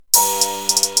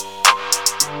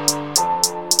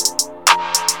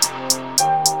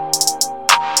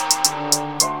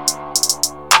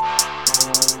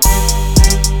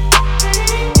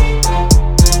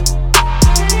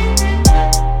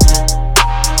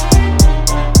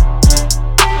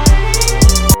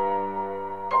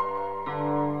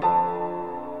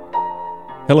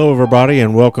Hello, everybody,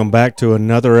 and welcome back to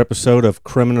another episode of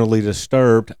Criminally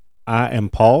Disturbed. I am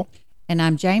Paul. And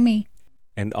I'm Jamie.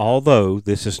 And although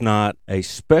this is not a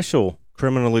special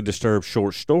Criminally Disturbed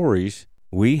short stories,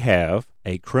 we have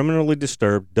a Criminally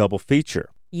Disturbed double feature.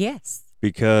 Yes.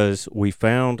 Because we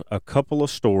found a couple of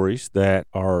stories that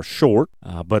are short,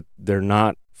 but they're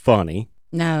not funny.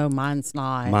 No, mine's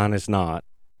not. Mine is not.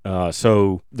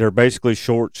 So they're basically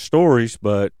short stories,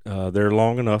 but they're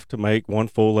long enough to make one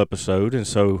full episode. And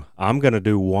so I'm going to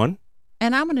do one.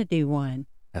 And I'm going to do one.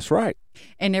 That's right.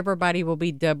 And everybody will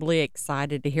be doubly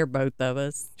excited to hear both of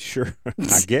us. Sure.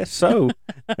 I guess so.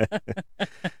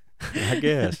 I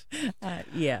guess.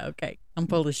 Yeah, okay. I'm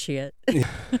full of shit.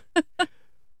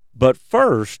 But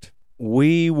first,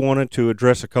 we wanted to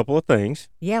address a couple of things.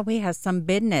 Yeah, we have some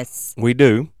business. We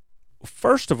do.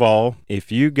 First of all,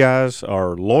 if you guys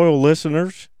are loyal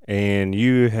listeners and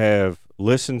you have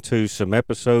listened to some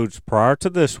episodes prior to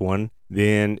this one,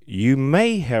 then you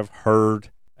may have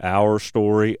heard our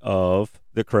story of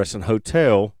the Crescent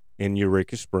Hotel in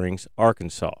Eureka Springs,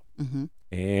 Arkansas. Mm-hmm.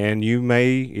 And you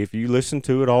may, if you listen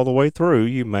to it all the way through,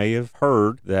 you may have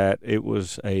heard that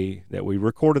that we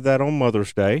recorded that on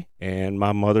Mother's Day. And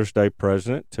my Mother's Day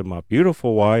present to my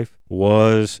beautiful wife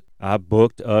was I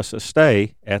booked us a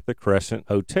stay at the Crescent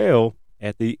Hotel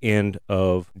at the end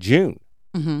of June.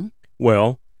 Mm-hmm.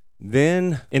 Well,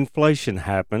 then inflation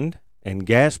happened and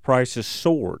gas prices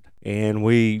soared. And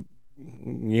we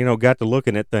got to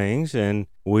looking at things, and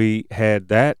we had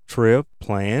that trip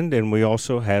planned, and we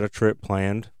also had a trip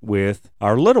planned with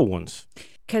our little ones.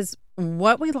 Because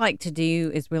what we like to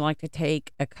do is we like to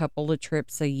take a couple of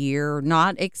trips a year,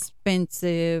 not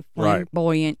expensive,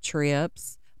 flamboyant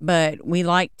trips, but we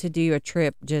like to do a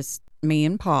trip just me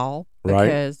and Paul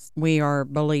because we are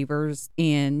believers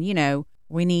in,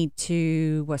 we need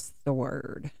to, what's the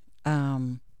word?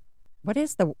 What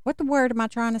the word am I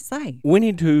trying to say? We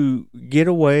need to get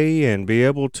away and be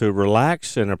able to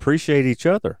relax and appreciate each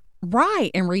other. Right,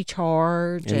 and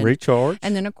recharge.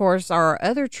 And then, of course, our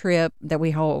other trip that we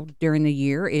hold during the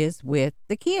year is with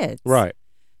the kids. Right.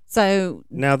 So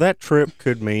now that trip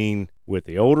could mean with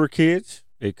the older kids,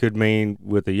 it could mean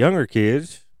with the younger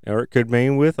kids, or it could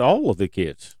mean with all of the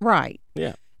kids. Right.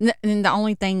 Yeah. And the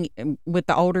only thing with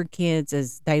the older kids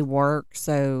is they work,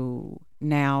 so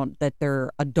now that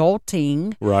they're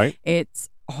adulting, right, it's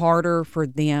harder for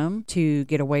them to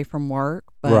get away from work.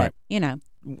 But, right.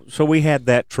 So we had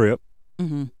that trip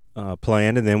mm-hmm.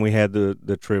 Planned, and then we had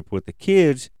the trip with the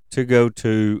kids to go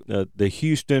to the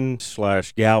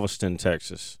Houston/Galveston,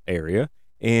 Texas area.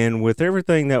 And with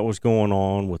everything that was going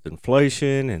on with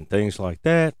inflation and things like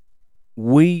that,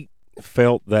 we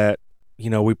felt that,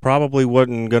 we probably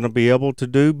wasn't going to be able to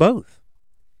do both.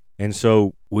 And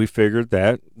so we figured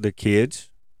that the kids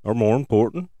are more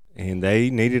important and they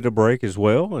needed a break as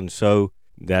well. And so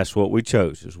that's what we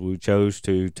chose, is we chose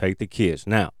to take the kids.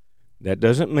 Now, that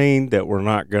doesn't mean that we're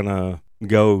not going to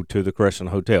go to the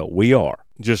Crescent Hotel. We are,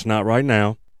 just not right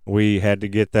now. We had to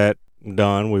get that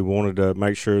done. We wanted to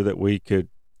make sure that we could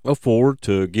afford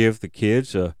to give the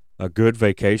kids a good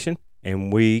vacation.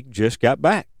 And we just got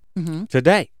back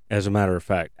today, as a matter of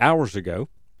fact, hours ago.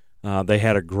 They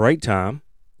had a great time.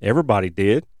 Everybody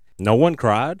did. No one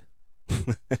cried.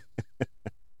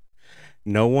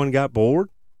 No one got bored.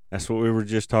 That's what we were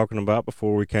just talking about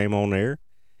before we came on air.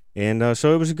 And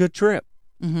so it was a good trip.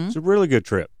 Mm-hmm. It was a really good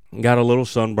trip. Got a little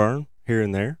sunburn here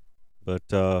and there, but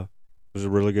it was a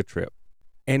really good trip.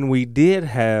 And we did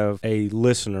have a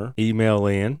listener email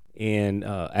in and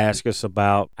ask us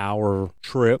about our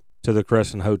trip to the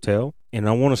Crescent Hotel. And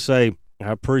I want to say I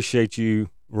appreciate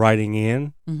you writing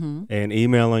in and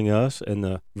emailing us and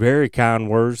the very kind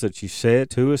words that you said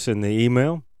to us in the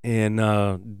email, and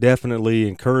definitely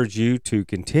encourage you to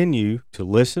continue to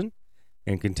listen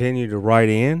and continue to write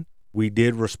in. We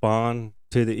did respond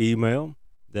to the email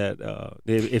that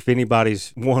if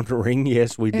anybody's wondering,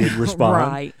 yes, we did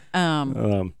respond.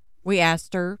 Right. We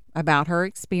asked her about her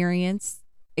experiences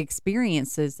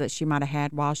that she might have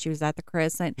had while she was at the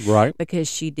Crescent. Right. Because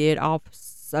she did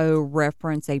also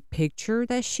reference a picture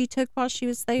that she took while she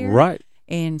was there. Right.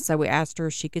 And so we asked her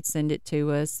if she could send it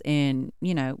to us, and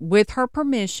with her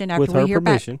permission, after we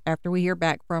hear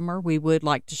back from her, we would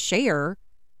like to share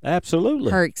absolutely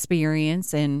her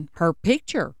experience and her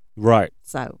picture. Right.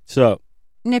 So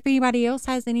and if anybody else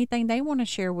has anything they want to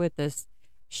share with us,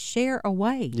 share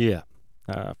away. Yeah,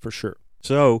 for sure.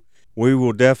 So we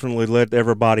will definitely let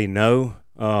everybody know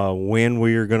when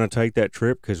we are going to take that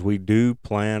trip, because we do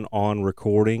plan on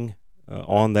recording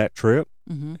on that trip.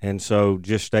 And so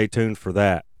just stay tuned for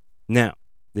that. Now,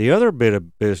 the other bit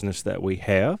of business that we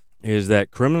have is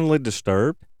that Criminally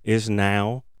Disturbed is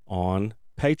now on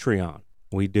Patreon.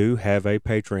 We do have a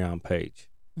Patreon page.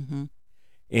 Mm-hmm.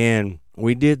 And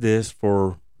we did this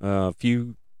for a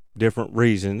few different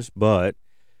reasons, but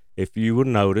if you would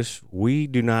notice, we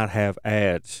do not have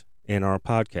ads in our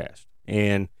podcast.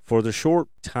 And for the short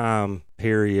time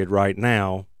period right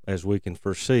now, as we can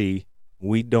foresee,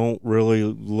 we don't really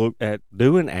look at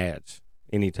doing ads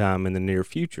anytime in the near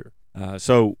future.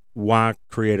 So why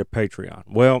create a Patreon?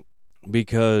 Well,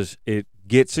 because it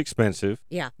gets expensive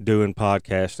doing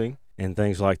podcasting and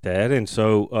things like that. And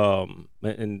so,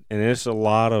 and it's a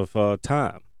lot of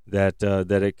time that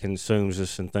it consumes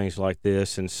us and things like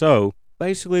this. And so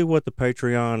basically what the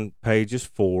Patreon page is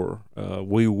for,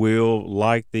 we will,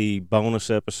 like the bonus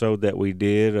episode that we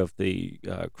did of the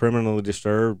Criminally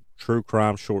Disturbed True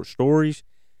Crime Short Stories,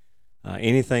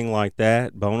 anything like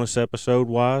that, bonus episode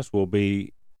wise, will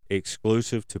be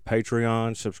exclusive to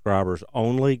Patreon subscribers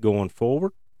only going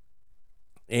forward.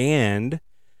 And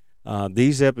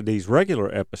these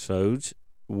regular episodes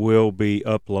will be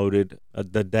uploaded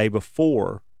the day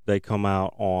before they come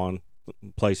out on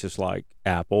places like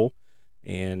Apple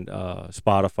and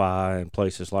Spotify and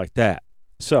places like that.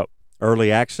 So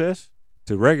early access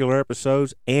to regular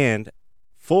episodes and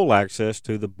full access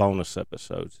to the bonus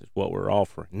episodes is what we're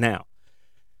offering. Now,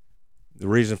 the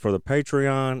reason for the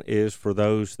Patreon is for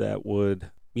those that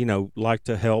would, like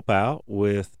to help out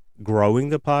with growing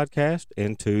the podcast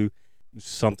into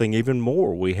something even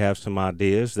more. We have some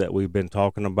ideas that we've been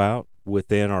talking about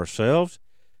within ourselves,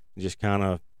 just kind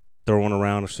of throwing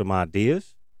around some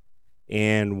ideas.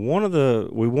 And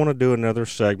we want to do another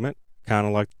segment, kind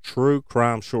of like True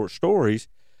Crime Short Stories,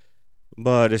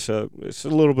 but it's a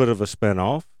little bit of a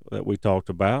spinoff that we talked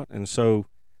about. And so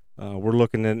we're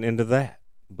looking into that.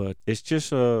 But it's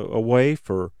just a way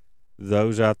for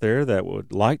those out there that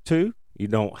would like to. You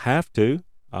don't have to,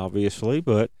 obviously,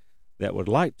 but that would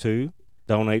like to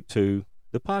donate to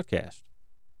the podcast.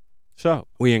 So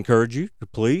we encourage you to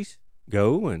please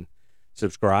go and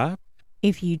subscribe.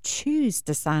 If you choose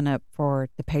to sign up for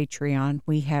the Patreon,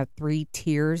 we have 3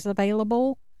 tiers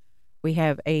available. We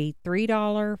have a $3,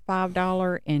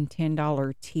 $5, and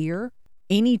 $10 tier.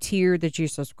 Any tier that you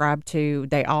subscribe to,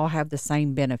 they all have the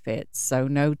same benefits. So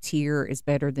no tier is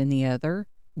better than the other.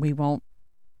 We want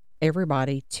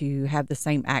everybody to have the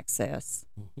same access.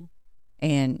 Mm-hmm.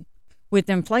 And with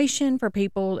inflation, for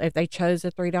people, if they chose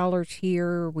a $3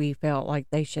 tier, we felt like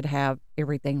they should have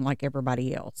everything like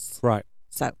everybody else. Right.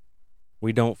 So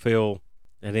we don't feel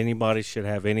that anybody should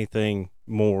have anything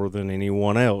more than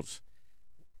anyone else.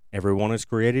 Everyone is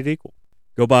created equal.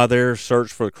 Go by there,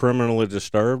 search for Criminally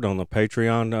Disturbed on the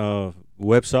Patreon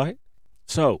website.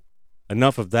 So,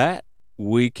 enough of that.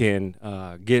 We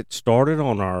can get started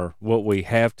on what we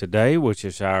have today, which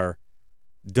is our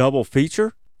double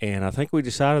feature. And I think we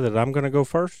decided that I'm going to go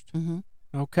first. Mm-hmm.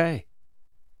 Okay.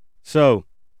 So,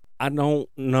 I don't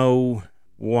know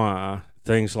why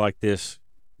things like this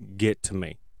get to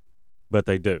me, but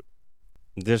they do.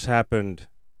 This happened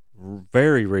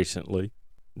very recently,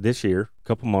 this year, a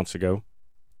couple months ago.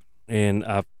 And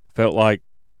I felt like,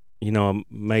 I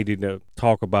may need to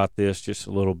talk about this just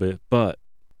a little bit. But,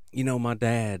 my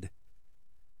dad,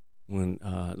 when,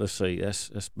 let's see,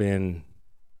 that's been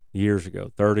years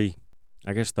ago, 30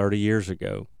 years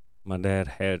ago, my dad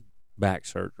had back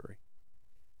surgery.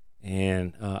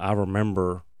 And I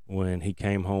remember when he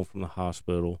came home from the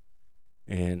hospital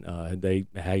and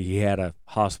he had a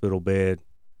hospital bed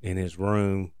in his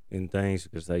room and things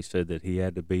because they said that he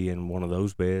had to be in one of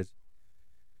those beds.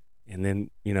 And then,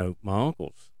 my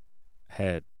uncles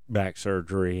had back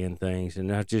surgery and things,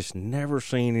 and I've just never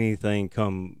seen anything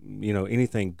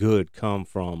anything good come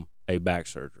from a back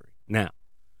surgery. Now,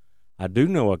 I do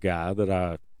know a guy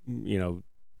that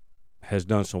has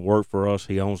done some work for us.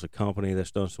 He owns a company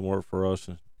that's done some work for us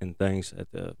and things in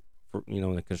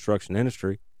the construction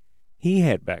industry. He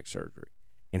had back surgery,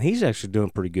 and he's actually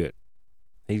doing pretty good.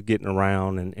 He's getting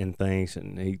around and things,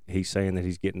 and he's saying that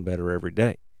he's getting better every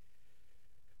day.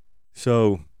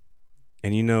 So,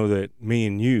 and you know that me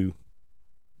and you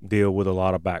deal with a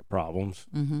lot of back problems,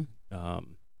 mm-hmm.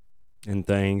 And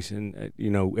things. And,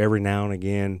 every now and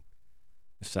again,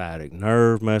 the sciatic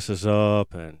nerve messes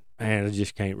up and, man, I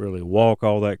just can't really walk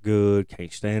all that good,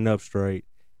 can't stand up straight.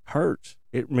 Hurts.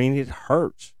 It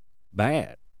hurts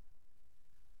bad.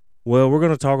 Well, we're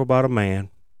going to talk about a man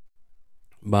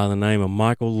by the name of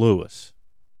Michael Lewis,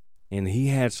 and he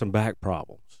had some back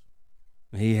problems.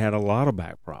 He had a lot of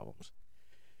back problems.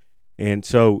 And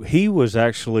so he was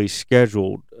actually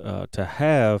scheduled to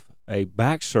have a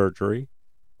back surgery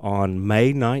on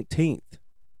May 19th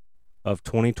of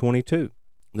 2022.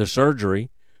 The surgery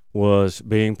was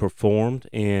being performed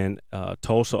in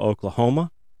Tulsa,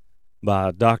 Oklahoma,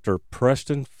 by Dr.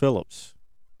 Preston Phillips,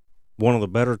 one of the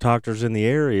better doctors in the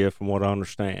area, from what I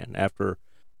understand. After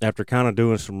kind of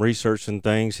doing some research and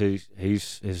things,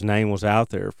 his name was out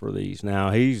there for these.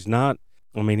 Now he's not.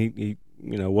 I mean, he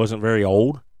wasn't very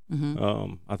old.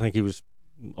 Mm-hmm. I think he was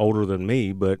older than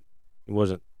me, but he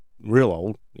wasn't real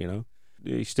old.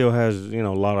 He still has a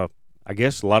lot of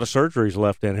surgeries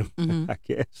left in him. Mm-hmm. I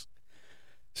guess.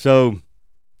 So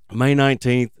May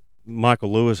 19th,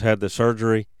 Michael Lewis had the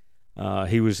surgery.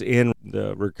 He was in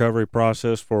the recovery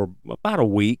process for about a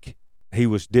week. He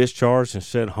was discharged and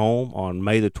sent home on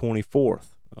May the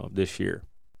 24th of this year.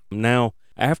 Now,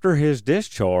 after his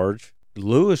discharge,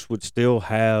 Lewis would still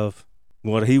have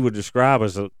what he would describe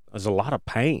as a lot of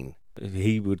pain.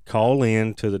 He would call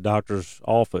in to the doctor's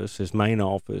office, his main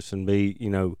office, and be,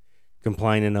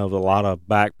 complaining of a lot of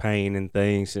back pain and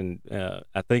things. And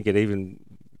I think it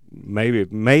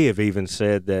may have even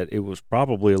said that it was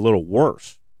probably a little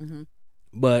worse. Mm-hmm.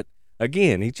 But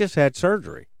again, he just had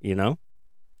surgery,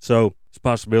 So it's a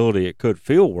possibility it could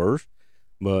feel worse,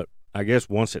 but I guess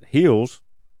once it heals,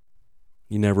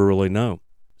 you never really know.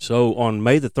 So on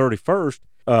May the 31st,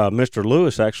 Mr.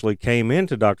 Lewis actually came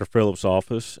into Dr. Phillips'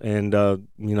 office, and,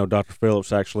 Dr.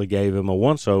 Phillips actually gave him a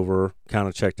once-over, kind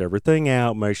of checked everything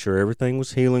out, made sure everything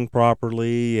was healing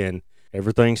properly, and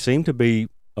everything seemed to be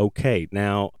okay.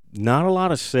 Now, not a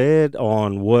lot is said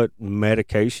on what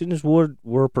medications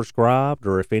were prescribed,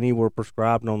 or if any were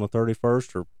prescribed on the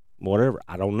 31st or whatever.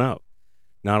 I don't know.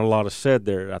 Not a lot is said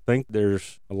there. I think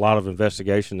there's a lot of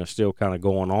investigation that's still kind of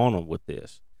going on with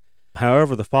this.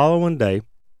 However, the following day,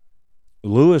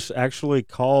 Lewis actually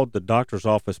called the doctor's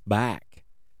office back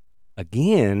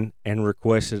again and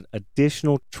requested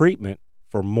additional treatment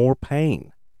for more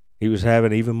pain. He was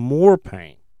having even more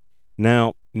pain.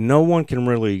 Now, no one can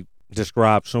really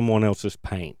describe someone else's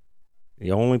pain.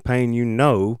 The only pain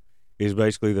is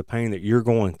basically the pain that you're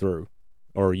going through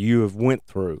or you have went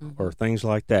through, Mm-hmm. or things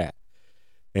like that.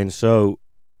 And so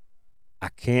I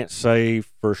can't say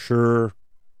for sure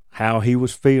how he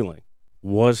was feeling.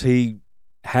 Was he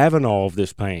having all of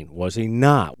this pain? Was he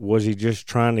not? Was he just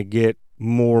trying to get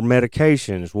more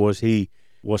medications?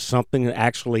 Was something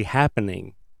actually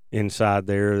happening inside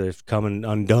there that's coming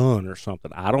undone or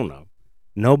something? I don't know.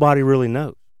 Nobody really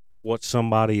knows what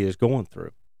somebody is going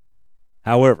through.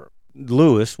 However,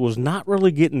 Lewis was not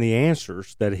really getting the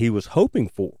answers that he was hoping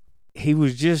for. He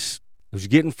was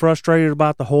getting frustrated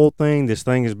about the whole thing. This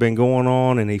thing has been going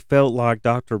on, and he felt like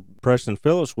Dr. Preston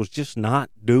Phillips was just not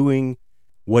doing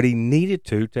what he needed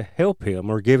to help him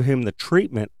or give him the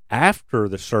treatment after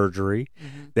the surgery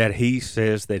Mm-hmm. that he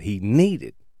says that he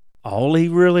needed. All he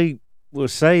really will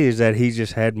say is that he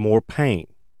just had more pain.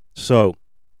 So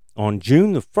on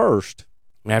June the 1st,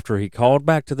 after he called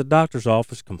back to the doctor's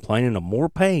office complaining of more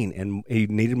pain and he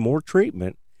needed more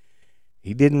treatment,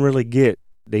 he didn't really get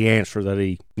the answer that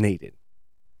he needed.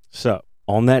 So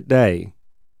on that day,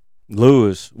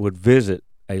 Lewis would visit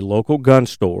a local gun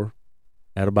store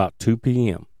at about 2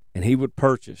 p.m. and he would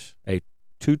purchase a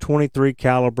 .223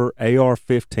 caliber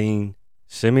AR-15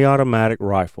 semi-automatic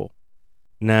rifle.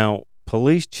 Now,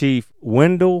 Police Chief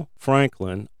Wendell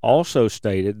Franklin also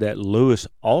stated that Lewis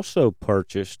also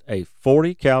purchased a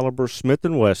 .40 caliber Smith &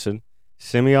 Wesson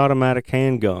semi-automatic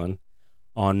handgun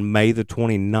on May the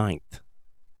 29th.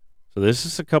 So this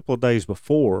is a couple of days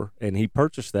before, and he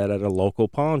purchased that at a local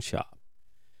pawn shop.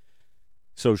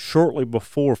 So shortly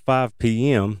before 5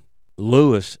 p.m.,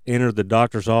 Lewis entered the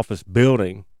doctor's office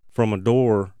building from a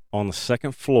door on the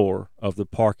second floor of the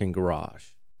parking garage.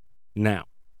 Now,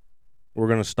 we're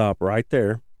going to stop right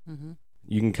there. Mm-hmm.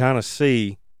 You can kind of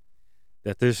see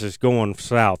that this is going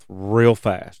south real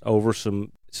fast over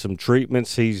some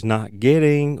treatments he's not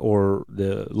getting, or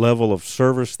the level of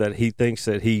service that he thinks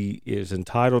that he is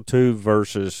entitled to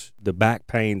versus the back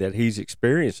pain that he's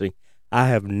experiencing. I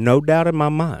have no doubt in my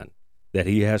mind that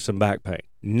he has some back pain.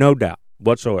 No doubt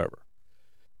whatsoever.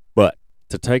 But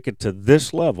to take it to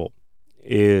this level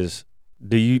is,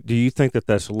 do you think that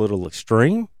that's a little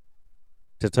extreme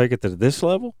to take it to this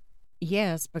level?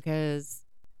 Yes, because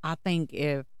I think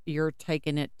if you're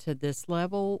taking it to this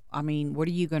level, I mean, what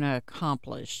are you going to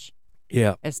accomplish?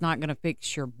 Yeah. It's not going to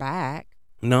fix your back.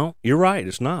 No, you're right.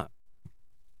 It's not.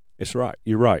 It's right.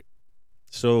 You're right.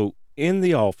 So in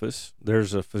the office,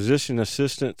 there's a physician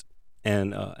assistant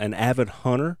and an avid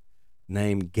hunter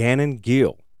named Gannon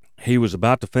Gill. He was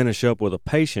about to finish up with a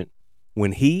patient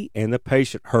when he and the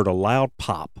patient heard a loud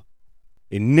pop.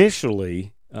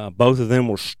 Initially, both of them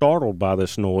were startled by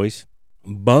this noise.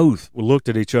 Both looked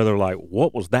at each other like,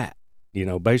 what was that?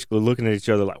 Basically looking at each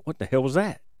other like, what the hell was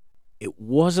that? It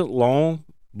wasn't long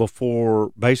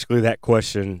before basically that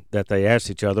question that they asked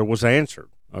each other was answered.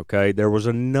 Okay, there was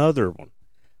another one,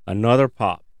 another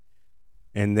pop,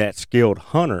 and that skilled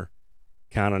hunter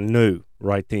kind of knew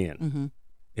right then. Mm-hmm.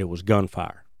 It was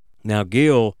gunfire. Now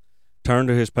Gil turned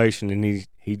to his patient and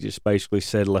he just basically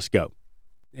said, "Let's go."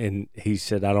 And he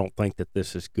said, "I don't think that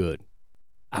this is good."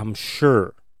 I'm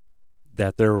sure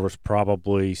that there was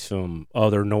probably some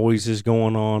other noises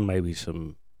going on, maybe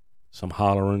some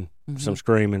hollering, some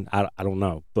screaming. I don't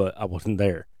know, but I wasn't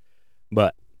there.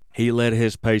 But he led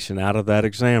his patient out of that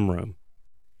exam room.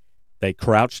 They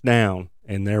crouched down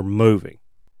and they're moving.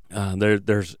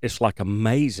 It's like a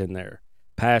maze in there,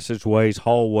 passageways,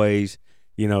 hallways.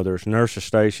 There's nurses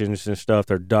stations and stuff.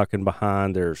 They're ducking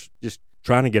behind. There's just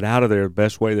trying to get out of there the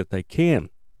best way that they can.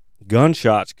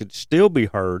 Gunshots could still be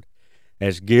heard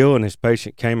as Gil and his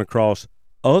patient came across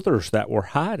others that were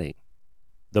hiding.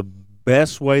 The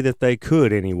best way that they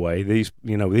could, anyway. These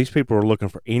people were looking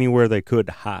for anywhere they could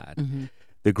to hide. Mm-hmm.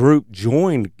 The group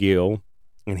joined Gil,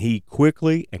 and he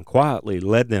quickly and quietly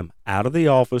led them out of the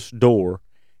office door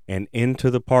and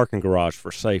into the parking garage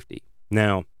for safety.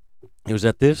 Now, it was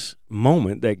at this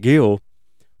moment that Gil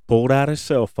pulled out his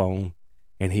cell phone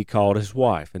and he called his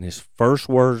wife. And his first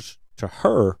words to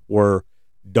her were,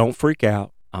 "Don't freak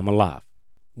out, I'm alive."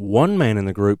 One man in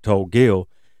the group told Gil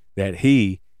that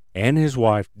he and his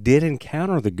wife did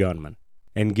encounter the gunman.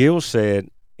 And Gil said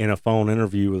in a phone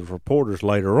interview with reporters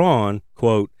later on,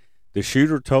 quote, "The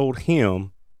shooter told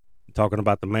him," talking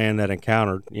about the man that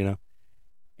encountered,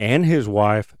 and his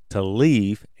wife to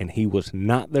leave, and he was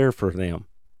not there for them.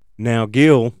 Now,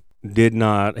 Gil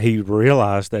he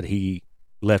realized that he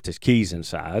left his keys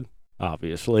inside,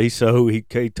 obviously, so he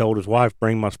told his wife,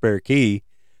 "Bring my spare key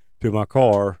to my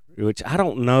car," which I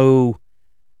don't know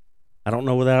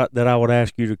that I would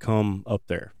ask you to come up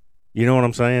there. You know what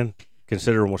I'm saying?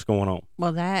 Considering what's going on.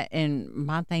 Well, and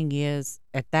my thing is,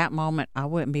 at that moment, I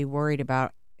wouldn't be worried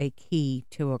about a key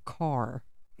to a car.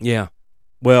 Yeah.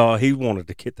 Well, he wanted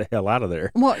to get the hell out of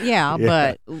there. Well, yeah.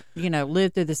 But,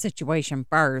 live through the situation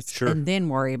first and then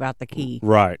worry about the key.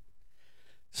 Right.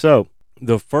 So,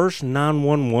 the first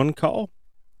 911 call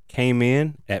came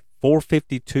in at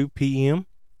 4:52 p.m.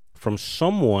 from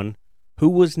someone who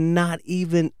was not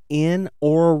even in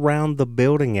or around the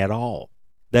building at all.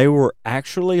 They were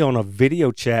actually on a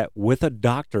video chat with a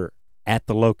doctor at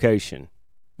the location.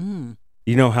 Mm.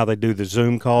 You know how they do the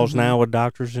Zoom calls now with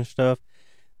doctors and stuff?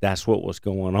 That's what was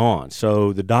going on.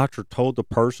 So the doctor told the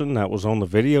person that was on the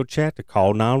video chat to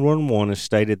call 911 and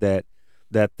stated that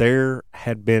there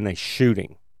had been a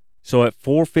shooting. So at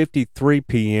 4:53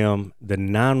 p.m., the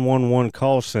 911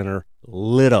 call center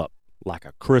lit up like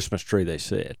a Christmas tree, they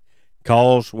said.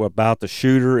 Calls were about the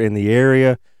shooter in the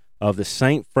area of the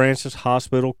St. Francis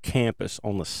Hospital campus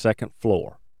on the second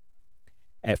floor.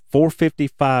 At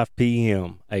 4:55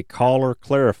 p.m., a caller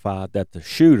clarified that the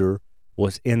shooter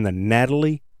was in the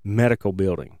Natalie Medical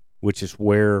Building, which is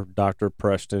where Dr.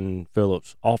 Preston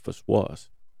Phillips' office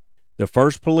was. The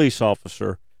first police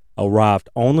officer arrived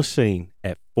on the scene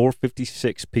at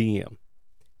 4:56 p.m.,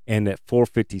 and at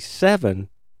 4:57,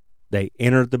 they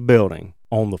entered the building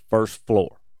on the first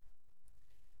floor.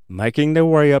 Making their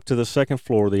way up to the second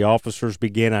floor, the officers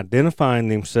began identifying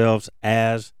themselves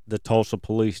as the Tulsa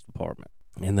Police Department,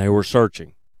 and they were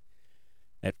searching.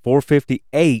 At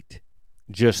 4:58,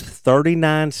 just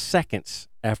 39 seconds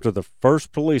after the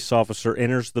first police officer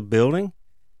enters the building,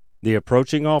 the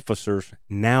approaching officers,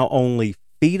 now only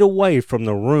feet away from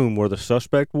the room where the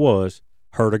suspect was,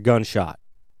 heard a gunshot.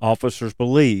 Officers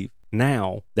believe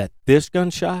now that this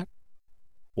gunshot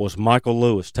was Michael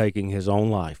Lewis taking his own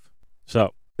life.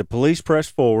 So, the police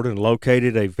pressed forward and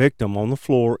located a victim on the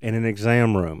floor in an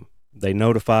exam room. They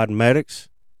notified medics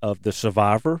of the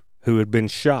survivor who had been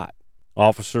shot.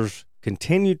 Officers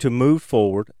continued to move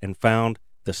forward and found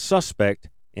the suspect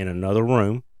in another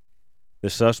room. The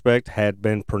suspect had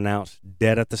been pronounced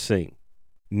dead at the scene.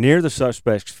 Near the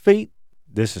suspect's feet,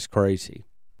 this is crazy,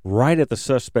 right at the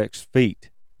suspect's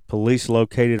feet, police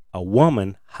located a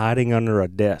woman hiding under a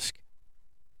desk.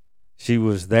 She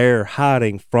was there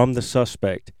hiding from the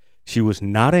suspect. She was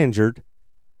not injured,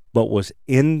 but was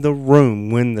in the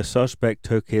room when the suspect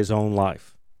took his own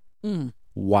life. Mm.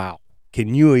 Wow.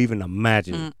 Can you even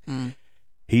imagine? Mm-mm.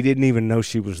 He didn't even know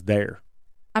she was there.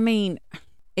 I mean,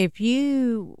 if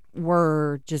you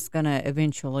were just going to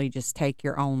eventually just take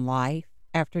your own life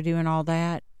after doing all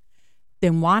that,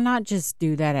 then why not just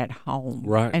do that at home?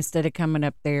 Right. Instead of coming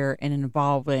up there and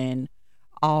involving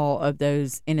all of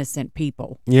those innocent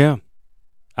people. Yeah.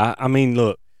 I mean,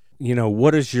 look,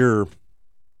 what is your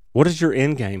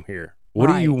end game here? What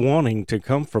are you wanting to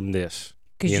come from this?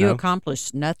 Because you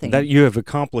accomplished nothing. That you have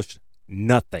accomplished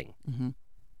nothing. Mm-hmm.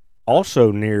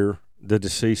 Also near the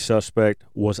deceased suspect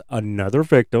was another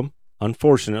victim.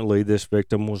 Unfortunately, this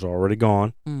victim was already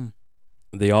gone. Mm.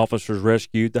 The officers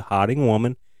rescued the hiding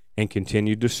woman and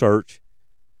continued to search,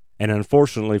 and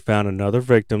unfortunately found another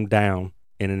victim down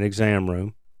in an exam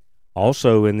room.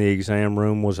 Also in the exam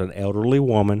room was an elderly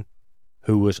woman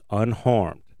who was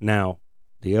unharmed. Now,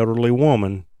 the elderly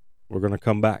woman we're going to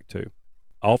come back to.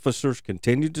 Officers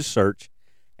continued to search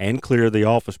and clear the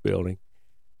office building,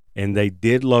 and they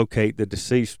did locate the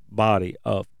deceased body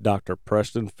of Dr.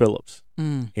 Preston Phillips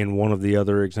in one of the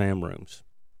other exam rooms.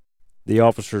 The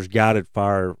officers guided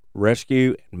fire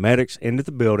rescue and medics into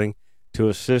the building to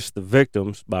assist the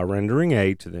victims by rendering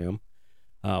aid to them.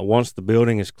 Once the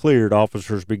building is cleared,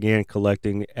 officers began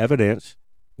collecting evidence,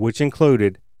 which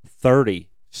included 30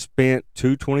 spent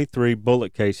 .223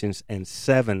 bullet casings and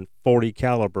 7 .40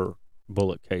 caliber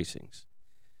bullet casings.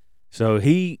 So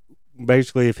he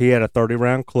basically, if he had a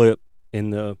 30-round clip in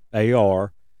the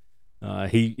AR,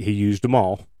 he used them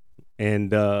all,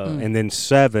 and then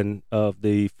 7 of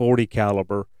the .40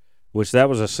 caliber, which that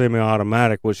was a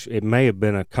semi-automatic, which it may have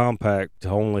been a compact to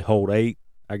only hold 8,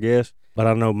 I guess. But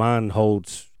I know mine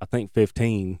holds, I think,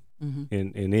 15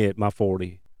 in it, my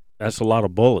 .40. That's a lot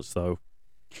of bullets, though,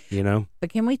 you know.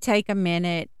 But can we take a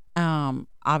minute?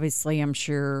 Obviously, I'm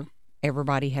sure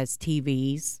everybody has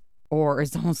TVs or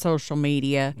is on social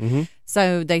media.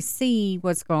 So they see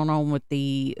what's going on with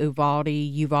the Uvalde.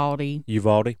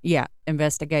 Yeah,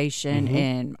 investigation.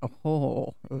 And,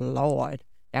 oh, Lord,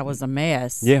 that was a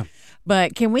mess. Yeah.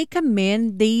 But can we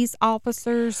commend these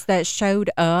officers that showed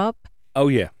up? Oh,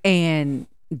 yeah. And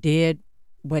did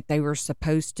what they were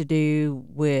supposed to do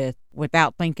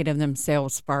without thinking of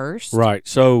themselves first. Right.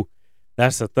 So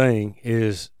that's the thing,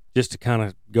 is just to kind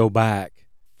of go back,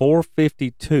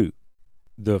 4:52,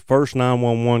 the first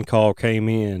 911 call came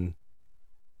in,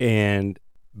 and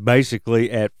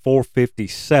basically at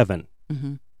 4:57,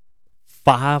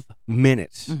 5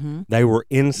 minutes, they were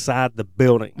inside the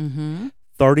building.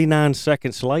 39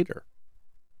 seconds later,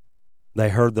 they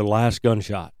heard the last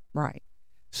gunshot. Right.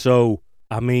 So,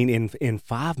 I mean, in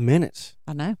 5 minutes,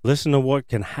 I know. Listen to what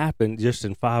can happen just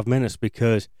in 5 minutes,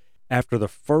 because after the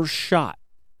first shot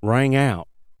rang out,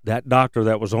 that doctor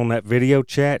that was on that video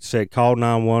chat said, call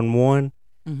 911,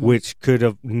 which could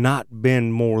have not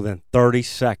been more than 30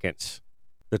 seconds.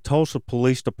 The Tulsa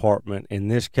Police Department, in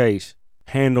this case,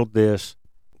 handled this,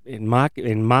 in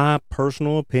my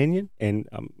personal opinion, and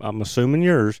I'm assuming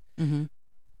yours,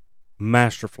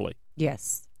 masterfully.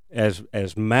 Yes. As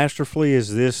masterfully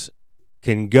as this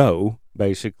can go,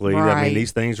 basically. Right. I mean,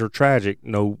 these things are tragic,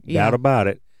 no doubt about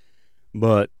it.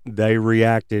 But they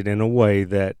reacted in a way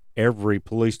that every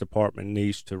police department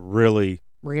needs to really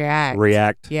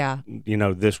react. Yeah. You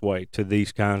know, this way to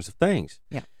these kinds of things.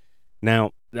 Yeah.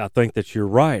 Now, I think that you're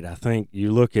right. I think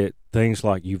you look at things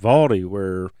like Uvalde,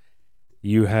 where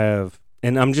you have,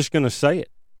 and I'm just going to say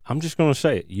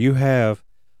it. You have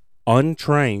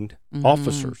untrained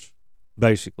officers,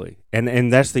 basically.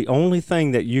 And that's the only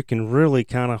thing that you can really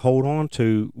kind of hold on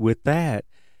to with that.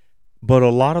 But a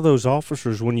lot of those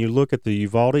officers, when you look at the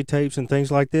Uvalde tapes and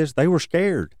things like this, they were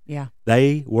scared. Yeah.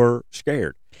 They were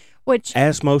scared. Which,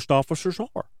 as most officers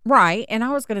are. Right. And I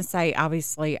was going to say,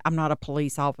 obviously, I'm not a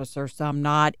police officer, so I'm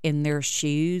not in their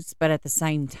shoes. But at the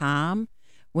same time,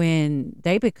 when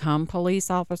they become police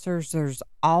officers, there's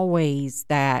always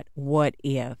that what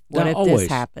if? What if this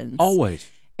happens? Always.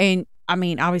 And, I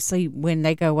mean, obviously, when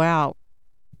they go out,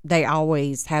 they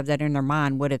always have that in their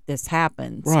mind, what if this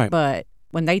happens? Right. But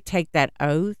when they take that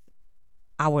oath,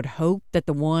 I would hope that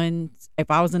the ones,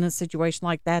 if I was in a situation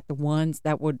like that, the ones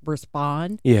that would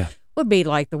respond would be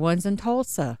like the ones in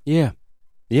Tulsa. Yeah.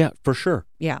 Yeah, for sure.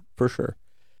 Yeah. For sure.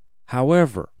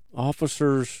 However,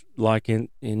 officers like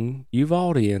in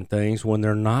Uvalde and things, when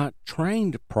they're not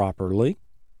trained properly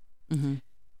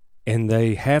and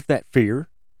they have that fear,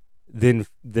 then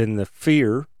the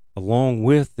fear, along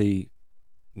with the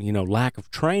lack of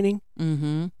training,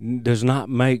 does not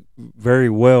make very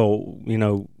well,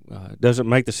 doesn't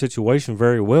make the situation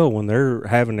very well when they're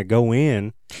having to go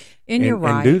in you're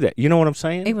right. and do that. You know what I'm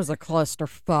saying? It was a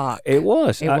clusterfuck. It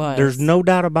was. There's no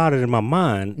doubt about it in my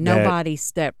mind. Nobody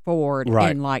stepped forward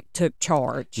and took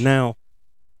charge. Now,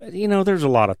 there's a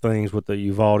lot of things with the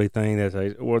Uvalde thing that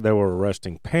they were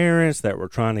arresting parents that were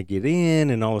trying to get in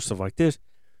and all this stuff like this.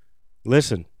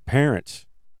 Listen, parents,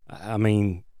 I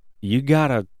mean, you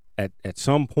gotta at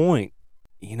some point,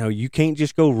 you can't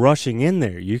just go rushing in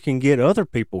there. You can get other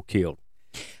people killed.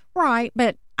 Right,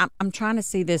 but I'm trying to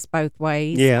see this both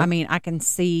ways. Yeah. I mean, I can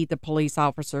see the police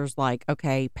officers like,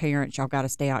 okay, parents, y'all got to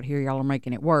stay out here. Y'all are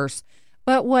making it worse.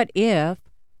 But what if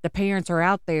the parents are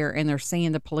out there and they're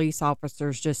seeing the police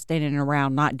officers just standing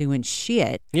around not doing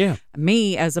shit. Yeah.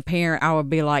 Me as a parent, I would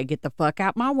be like, get the fuck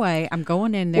out my way. I'm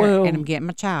going in there and I'm getting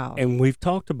my child. And we've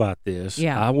talked about this.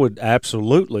 Yeah. I would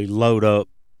absolutely load up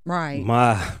right.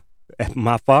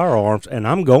 my firearms and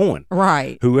I'm going.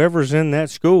 Right. Whoever's in that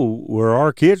school where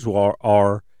our kids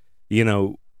are, you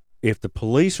know, if the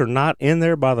police are not in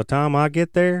there by the time I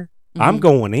get there, I'm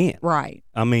going in. Right.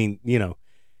 I mean, you know,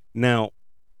 now,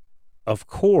 of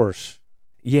course,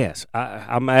 yes,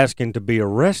 I'm asking to be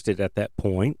arrested at that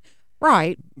point.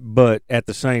 Right. But at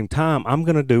the same time, I'm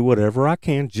going to do whatever I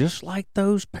can, just like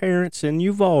those parents in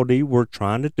Uvalde were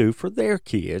trying to do for their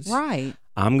kids. Right.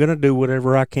 I'm going to do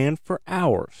whatever I can for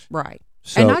ours. Right.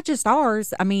 So, and not just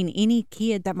ours. I mean, any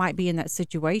kid that might be in that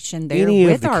situation, they're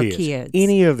with our kids.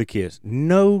 Any of the kids.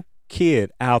 No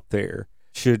kid out there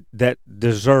that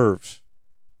deserves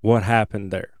what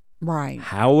happened there. Right.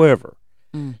 However,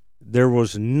 there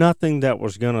was nothing that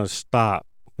was going to stop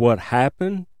what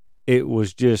happened.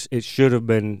 It should have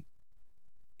been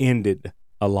ended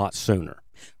a lot sooner.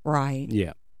 Right.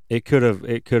 Yeah. It could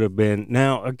have been.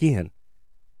 Now, again,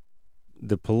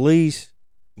 the police,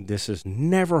 this has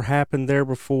never happened there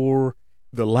before.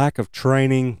 The lack of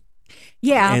training.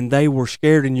 Yeah. And they were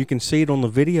scared, and you can see it on the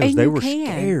videos. And they were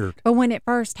scared. But when it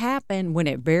first happened,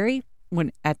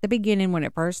 at the beginning, when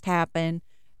it first happened,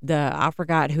 I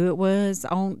forgot who it was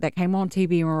that came on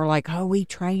TV and were like, oh, we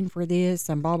trained for this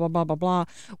and blah, blah, blah, blah, blah.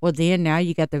 Well, then now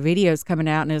you got the videos coming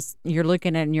out and you're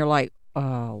looking at it and you're like,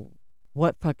 oh,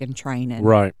 what fucking training?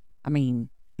 Right. I mean,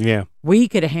 yeah, we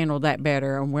could have handled that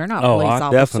better, and we're not police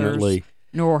officers. Definitely.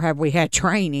 Nor have we had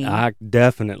training. I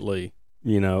definitely,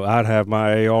 I'd have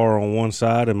my AR on one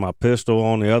side and my pistol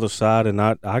on the other side, and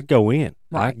I'd go in.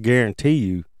 Right. I guarantee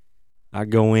you, I'd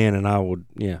go in and I would,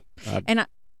 yeah.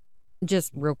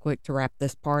 Just real quick to wrap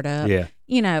this part up.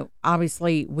 Yeah.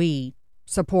 Obviously we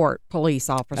support police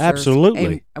officers.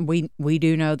 Absolutely. And we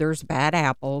do know there's bad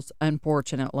apples,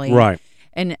 unfortunately. Right.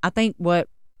 And I think what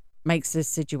makes this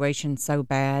situation so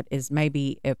bad is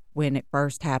maybe when it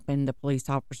first happened, the police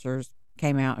officers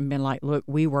came out and been like, look,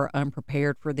 we were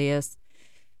unprepared for this.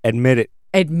 Admit it.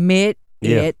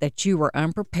 That you were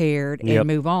unprepared and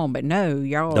move on. But no,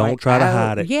 y'all don't try to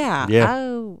hide it. Yeah.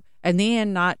 Oh. And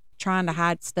then not trying to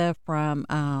hide stuff from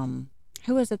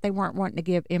who was it they weren't wanting to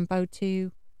give info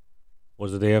to?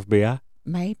 Was it the FBI?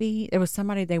 Maybe it was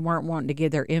somebody they weren't wanting to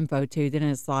give their info to. Then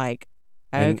it's like,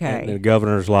 okay, and the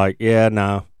governor's like, yeah,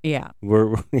 no, yeah,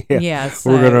 we're so,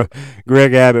 we're gonna.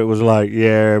 Greg Abbott was like,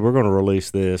 yeah, we're gonna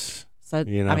release this. So I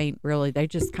mean, really, they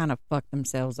just kind of fucked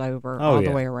themselves over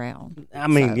the way around. I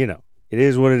mean, it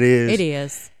is what it is. It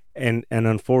is, and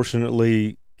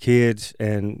unfortunately, kids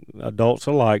and adults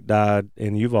alike died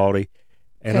in Uvalde,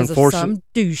 and because of some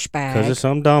douchebag, because of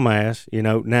some dumbass.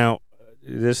 Now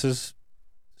this is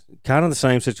kind of the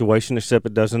same situation, except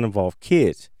it doesn't involve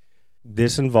kids.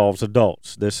 This involves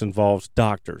adults. This involves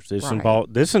doctors.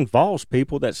 This involves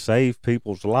people that save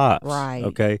people's lives. Right.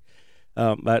 Okay.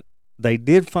 But they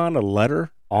did find a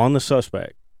letter on the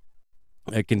suspect.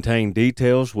 It contained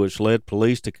details which led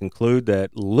police to conclude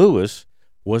that Lewis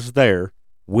was there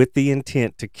with the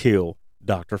intent to kill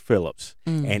Dr. Phillips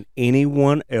and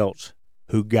anyone else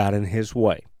who got in his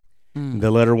way. The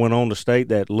letter went on to state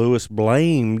that Lewis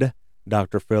blamed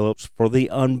Dr. Phillips for the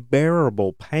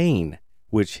unbearable pain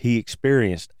which he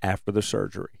experienced after the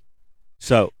surgery.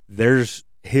 So there's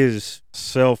his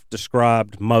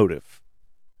self-described motive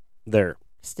there.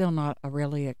 Still not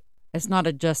it's not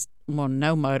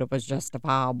no motive is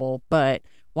justifiable, but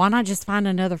why not just find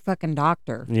another fucking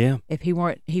doctor? Yeah. If he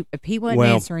wasn't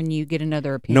answering you, get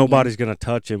another opinion. Nobody's going to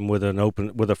touch him with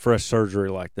a fresh surgery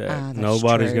like that.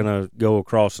 Nobody's going to go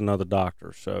across another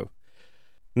doctor. So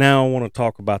now I want to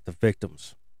talk about the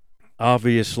victims.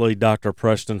 Obviously, Dr.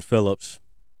 Preston Phillips,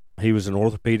 he was an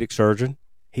orthopedic surgeon.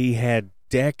 He had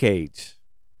decades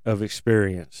of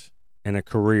experience and a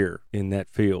career in that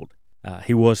field.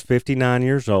 He was 59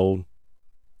 years old.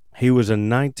 He was a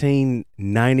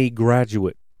 1990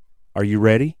 graduate. Are you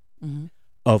ready? Mm-hmm.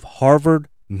 Of Harvard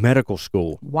Medical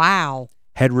School. Wow.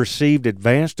 Had received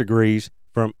advanced degrees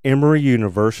from Emory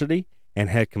University and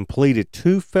had completed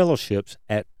 2 fellowships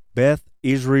at Beth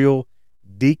Israel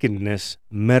Deaconess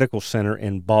Medical Center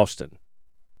in Boston.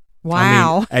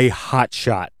 Wow. I mean, a hot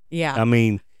shot. Yeah. I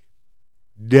mean,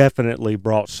 definitely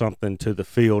brought something to the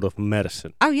field of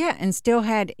medicine. Oh, yeah, and still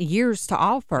had years to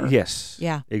offer. Yes.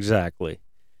 Yeah. Exactly.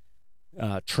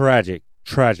 Tragic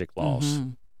loss.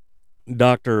 Mm-hmm.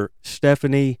 Dr.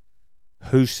 Stephanie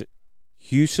Husen,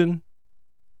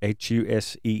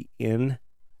 Husen,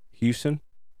 Husen.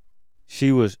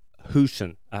 She was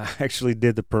Huson. I actually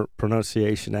did the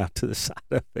pronunciation out to the side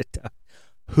of it.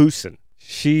 Huson.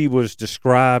 She was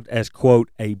described as, quote,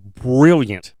 a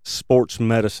brilliant sports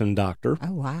medicine doctor.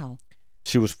 Oh, wow.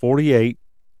 She was 48.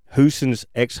 Huson's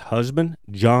ex-husband,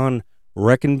 John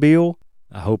Reckenbiel,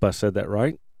 I hope I said that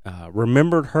right,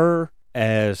 remembered her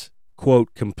as,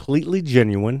 quote, completely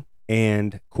genuine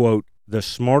and, quote, the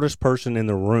smartest person in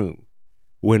the room.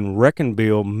 When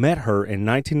Reckenbiel met her in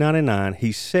 1999,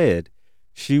 he said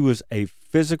she was a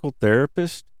physical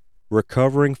therapist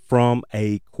recovering from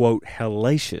a, quote,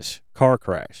 hellacious car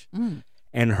crash.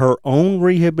 And her own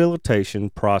rehabilitation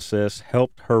process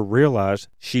helped her realize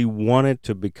she wanted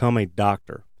to become a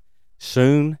doctor.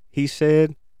 Soon, he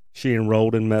said, she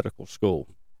enrolled in medical school.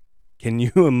 Can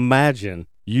you imagine?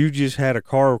 You just had a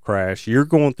car crash, you're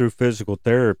going through physical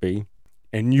therapy,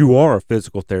 and you are a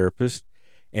physical therapist,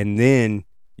 and then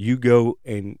you go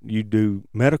and you do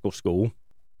medical school.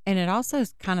 And it also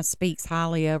kind of speaks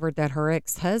highly of her that her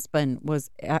ex-husband was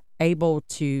able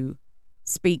to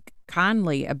speak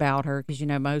kindly about her, because,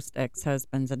 most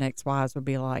ex-husbands and ex-wives would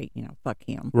be like, fuck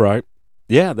him. Right.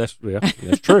 Yeah, that's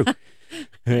true.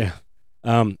 Yeah.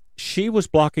 She was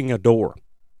blocking a door.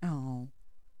 Oh.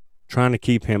 Trying to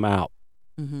keep him out.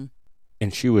 Mm-hmm.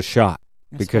 And she was shot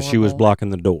because she was blocking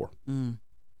the door.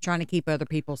 Trying to keep other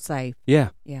people safe. Yeah.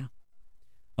 Yeah.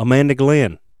 Amanda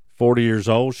Glenn, 40 years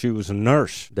old. She was a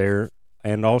nurse there.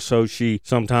 And also she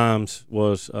sometimes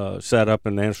was set up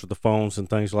and answered the phones and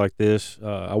things like this.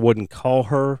 I wouldn't call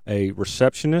her a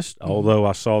receptionist, although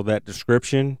I saw that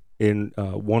description in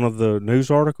one of the news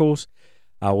articles.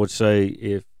 I would say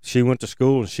if she went to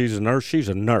school and she's a nurse, she's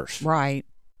a nurse. Right.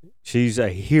 She's a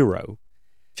hero.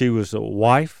 She was a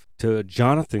wife to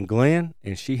Jonathan Glenn,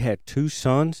 and she had 2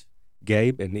 sons,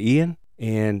 Gabe and Ian,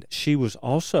 and she was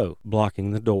also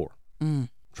blocking the door,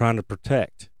 trying to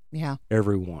protect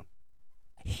everyone.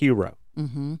 Hero.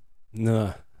 Mm-hmm.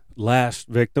 The last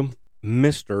victim,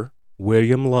 Mr.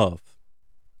 William Love.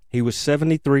 He was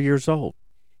 73 years old.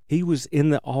 He was in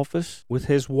the office with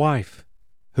his wife,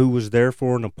 who was there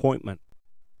for an appointment.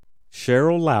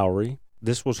 Cheryl Lowry,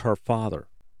 this was her father,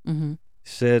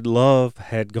 said Love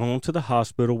had gone to the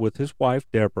hospital with his wife,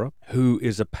 Deborah, who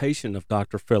is a patient of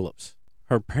Dr. Phillips.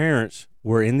 Her parents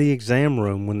were in the exam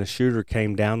room when the shooter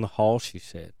came down the hall, she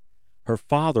said. Her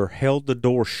father held the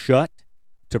door shut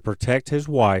to protect his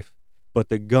wife, but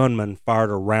the gunman fired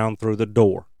a round through the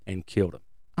door and killed him.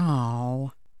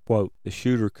 Oh. Quote, the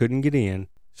shooter couldn't get in,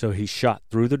 so he shot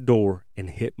through the door and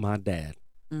hit my dad.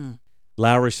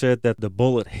 Lowry said that the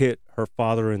bullet hit her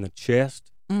father in the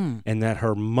chest and that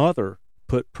her mother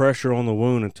put pressure on the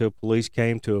wound until police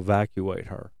came to evacuate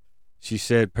her. She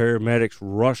said paramedics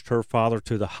rushed her father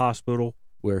to the hospital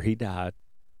where he died.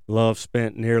 Love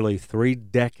spent nearly 3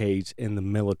 decades in the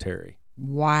military.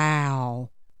 Wow.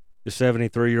 The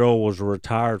 73-year-old was a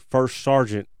retired first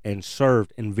sergeant and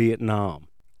served in Vietnam.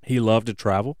 He loved to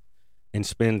travel and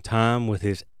spend time with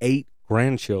his 8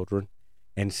 grandchildren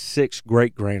and 6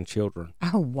 great-grandchildren.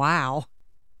 Oh, wow.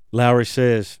 Lowry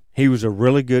says he was a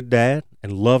really good dad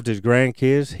and loved his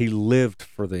grandkids. He lived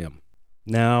for them.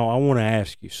 Now, I want to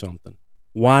ask you something.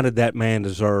 Why did that man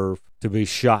deserve to be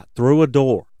shot through a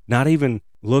door, not even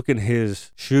looking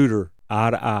his shooter eye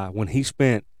to eye, when he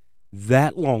spent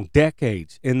that long,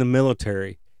 decades in the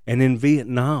military and in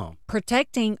Vietnam?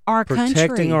 Protecting our country.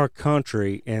 Protecting our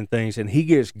country and things, and he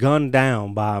gets gunned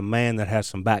down by a man that has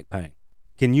some back pain.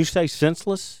 Can you say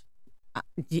senseless?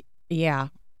 Yeah.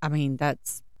 I mean,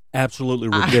 that's absolutely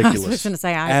ridiculous. I was just going to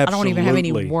say, I don't even have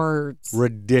any words.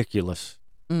 Ridiculous.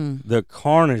 The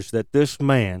carnage that this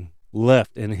man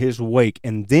left in his wake,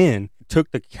 and then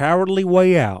took the cowardly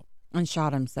way out. And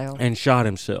shot himself.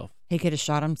 He could have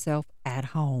shot himself at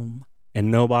home.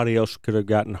 And nobody else could have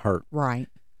gotten hurt. Right.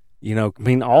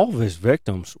 All of his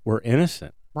victims were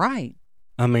innocent. Right.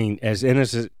 As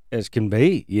innocent as can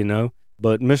be,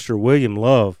 But Mr. William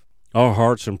Love, our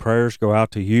hearts and prayers go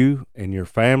out to you and your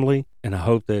family, and I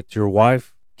hope that your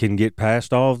wife can get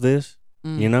past all of this,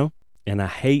 And I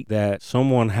hate that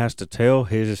someone has to tell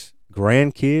his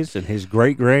grandkids and his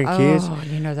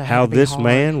great-grandkids how this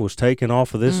man was taken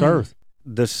off of this earth.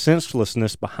 The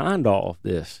senselessness behind all of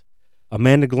this.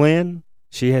 Amanda Glenn,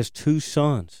 she has 2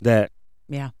 sons that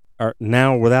are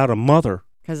now without a mother.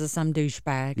 Because of some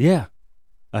douchebag. Yeah.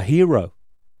 A hero.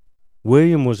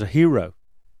 William was a hero.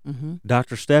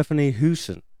 Dr. Stephanie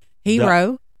Huson.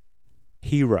 Hero.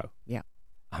 Yeah.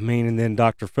 And then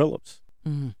Dr. Phillips.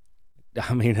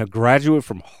 A graduate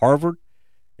from Harvard,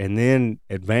 and then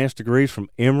advanced degrees from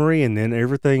Emory, and then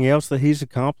everything else that he's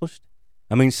accomplished.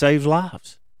 Saves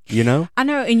lives, I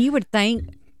know, and you would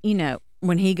think,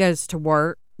 when he goes to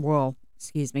work,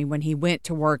 excuse me, when he went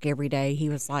to work every day, he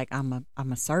was like, I'm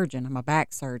a surgeon. I'm a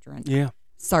back surgeon. Yeah.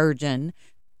 Surgeon.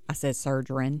 I said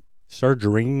surgeon.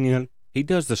 Surgery. He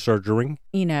does the surgery.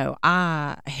 You know,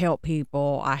 I help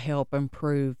people. I help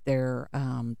improve their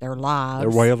lives. Their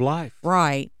way of life.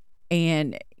 Right.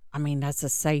 And I mean, that's a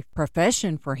safe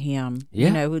profession for him. Yeah.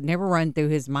 You know, it never run through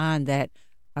his mind that,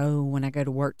 oh, when I go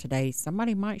to work today,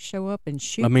 somebody might show up and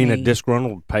shoot me. A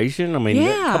disgruntled patient. I mean,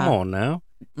 Yeah. come on now.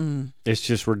 Mm. It's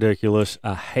just ridiculous.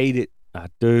 I hate it. I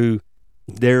do.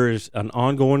 There is an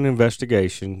ongoing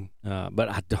investigation, but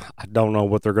I don't know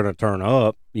what they're going to turn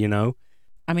up, you know.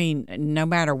 I mean, no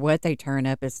matter what they turn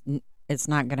up, it's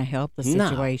not going to help the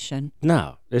situation.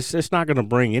 No, it's not going to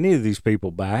bring any of these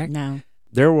people back. No.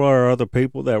 There were other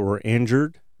people that were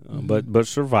injured, but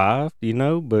survived, you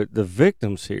know. But the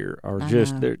victims here are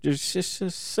they're just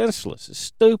senseless. It's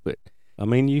stupid. I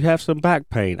mean, you have some back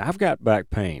pain. I've got back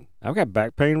pain. I've got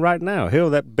back pain right now. Hell,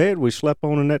 that bed we slept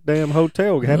on in that damn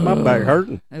hotel had my back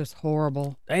hurting. It was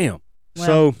horrible. Damn. Well,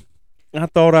 so I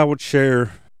thought I would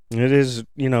share. It is,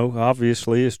 you know,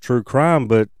 obviously it's true crime,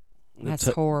 but that's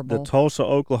horrible. The Tulsa,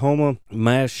 Oklahoma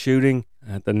mass shooting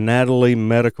at the Natalie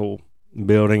Medical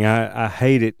Building. I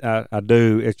hate it. I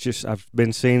do. It's just, I've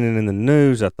been seeing it in the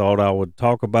news. I thought I would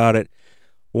talk about it.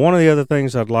 One of the other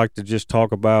things I'd like to just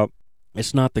talk about,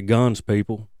 it's not the guns,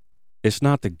 people. It's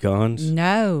not the guns.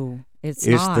 No, it's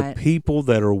not. It's the people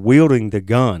that are wielding the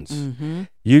guns. Mm-hmm.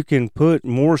 You can put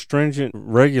more stringent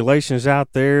regulations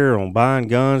out there on buying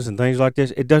guns and things like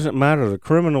this. It doesn't matter. The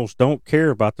criminals don't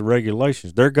care about the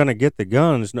regulations. They're going to get the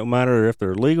guns no matter if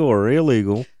they're legal or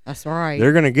illegal. That's right.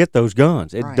 They're going to get those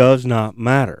guns. It does not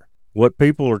matter. What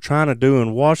people are trying to do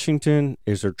in Washington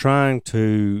is they're trying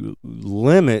to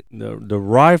limit the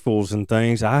rifles and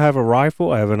things. I have a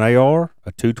rifle. I have an AR,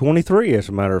 a 223 as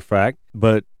a matter of fact,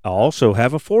 but I also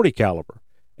have a 40 caliber.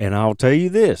 And I'll tell you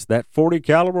this, that 40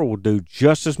 caliber will do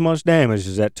just as much damage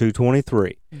as that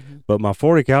 223. Mm-hmm. But my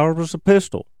 40 caliber is a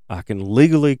pistol. I can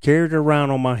legally carry it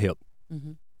around on my hip.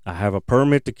 Mm-hmm. I have a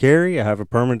permit to carry. I have a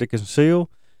permit to conceal.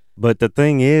 But the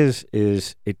thing is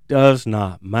it does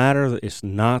not matter. It's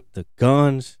not the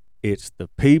guns. It's the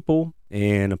people.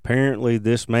 And apparently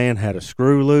this man had a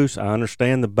screw loose. I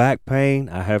understand the back pain.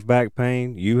 I have back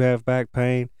pain. You have back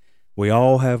pain. We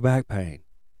all have back pain.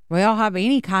 We all have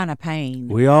any kind of pain.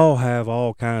 We all have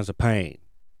all kinds of pain.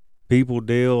 People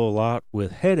deal a lot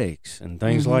with headaches and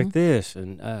things like this.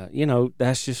 And, you know,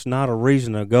 that's just not a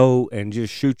reason to go and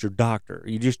just shoot your doctor.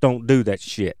 You just don't do that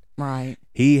shit. Right.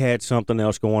 He had something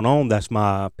else going on. That's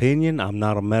my opinion. I'm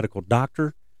not a medical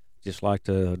doctor. Just like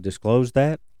to disclose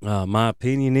that. My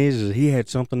opinion is he had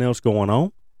something else going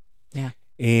on. Yeah.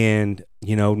 And,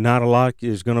 you know, not a lot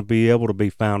is going to be able to be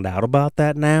found out about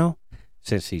that now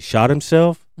since he shot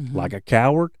himself like a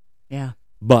coward. Yeah.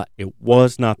 But it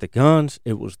was not the guns.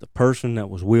 It was the person that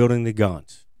was wielding the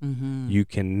guns. Mm-hmm. You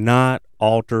cannot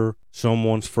alter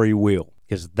someone's free will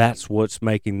because that's what's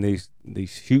making these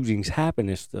shootings happen.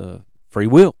 It's the free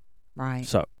will. Right.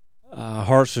 So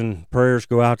hearts and prayers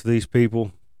go out to these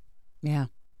people. Yeah.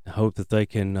 I hope that they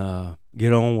can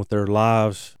get on with their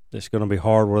lives. It's going to be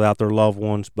hard without their loved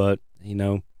ones, but, you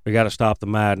know, we got to stop the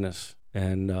madness.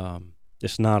 And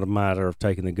it's not a matter of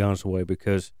taking the guns away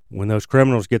because when those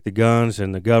criminals get the guns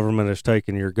and the government is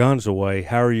taking your guns away,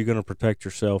 how are you going to protect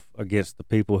yourself against the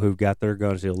people who've got their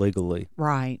guns illegally?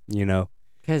 Right. You know?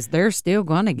 Because they're still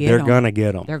going to get them. They're going to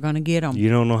get them. They're going to get them. You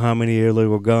don't know how many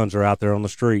illegal guns are out there on the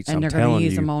streets. And they're going to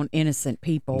use them on innocent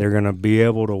people. They're going to be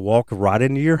able to walk right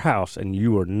into your house, and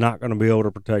you are not going to be able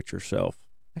to protect yourself.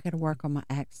 I got to work on my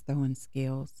axe throwing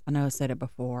skills. I know I said it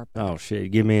before. Oh,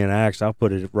 shit. Give me an axe. I'll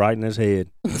put it right in his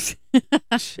head.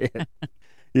 Shit.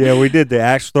 Yeah, we did the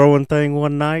axe throwing thing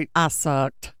one night. I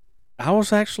sucked. I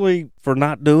was actually, for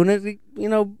not doing it, you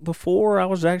know, before, I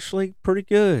was actually pretty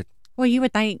good. Well, you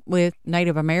would think with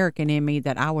Native American in me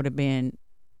that I would have been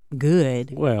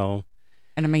good. Well.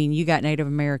 And I mean, you got Native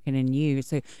American in you.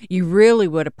 So you really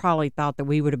would have probably thought that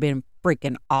we would have been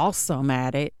freaking awesome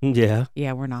at it. Yeah.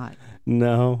 Yeah, we're not.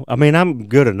 No. I mean, I'm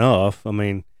good enough. I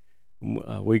mean,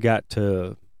 we got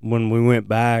to, when we went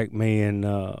back, me and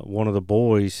one of the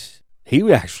boys,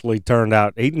 he actually turned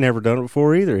out, he'd never done it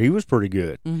before either. He was pretty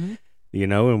good. Mm-hmm. You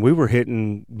know, and we were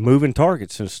hitting moving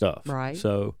targets and stuff. Right.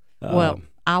 So. Well,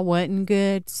 I wasn't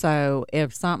good, so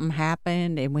if something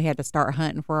happened and we had to start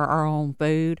hunting for our own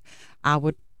food, I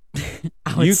would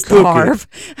starve.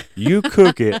 You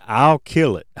cook it, I'll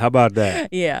kill it. How about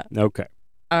that? Yeah. Okay.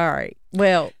 All right.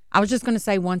 Well, I was just going to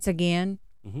say once again,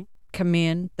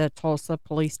 commend the Tulsa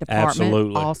Police Department.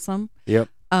 Absolutely. Awesome. Yep.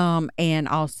 And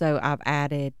also I've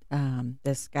added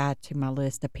this guy to my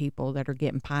list of people that are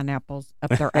getting pineapples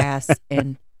up their ass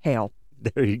in hell.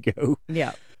 There you go.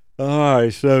 Yeah. All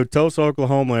right, so Tulsa,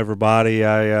 Oklahoma, everybody.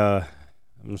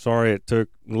 I'm sorry it took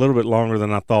a little bit longer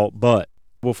than I thought, but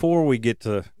before we get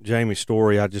to Jamie's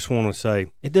story, I just want to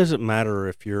say it doesn't matter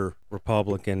if you're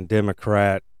Republican,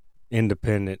 Democrat,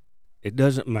 Independent. It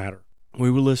doesn't matter.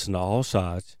 We will listen to all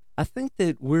sides. I think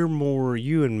that we're more,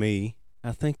 you and me,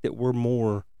 I think that we're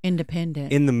more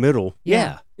independent. In the middle.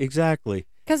 Yeah, exactly.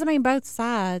 Because, I mean, both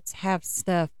sides have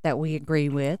stuff that we agree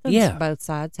with, and both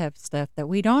sides have stuff that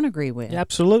we don't agree with.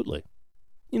 Absolutely.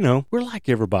 You know, we're like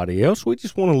everybody else. We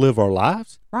just want to live our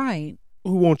lives. Right.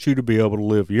 We want you to be able to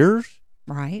live yours.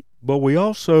 Right. But we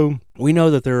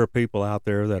know that there are people out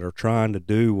there that are trying to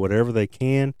do whatever they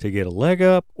can to get a leg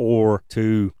up or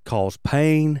to cause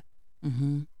pain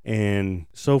and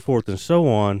so forth and so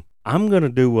on. I'm going to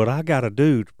do what I got to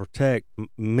do to protect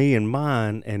me and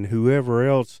mine and whoever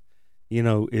else, you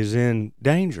know, is in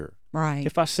danger. Right.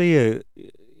 If I see a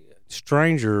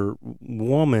stranger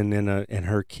woman and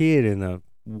her kid in a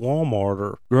Walmart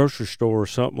or grocery store or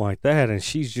something like that, and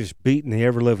she's just beating the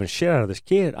ever-living shit out of this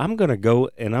kid, I'm going to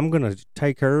go and I'm going to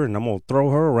take her and I'm going to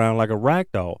throw her around like a rag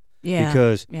doll. Yeah.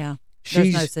 Because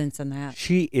there's no sense in that.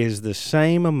 She is the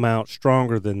same amount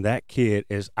stronger than that kid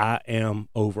as I am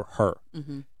over her.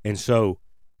 Mm-hmm. And so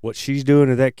what she's doing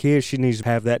to that kid, she needs to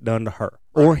have that done to her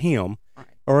or him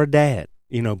or a dad,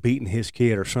 you know, beating his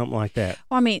kid or something like that.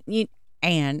 Well, I mean,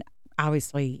 and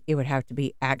obviously it would have to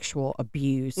be actual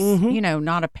abuse, you know,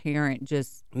 not a parent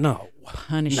just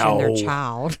punishing their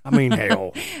child. I mean,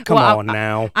 hell, come on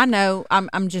now. I know.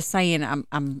 I'm just saying.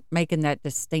 I'm making that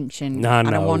distinction. I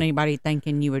don't want anybody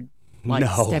thinking you would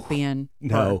step in.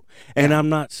 No, and I'm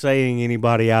not saying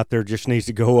anybody out there just needs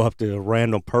to go up to a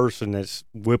random person that's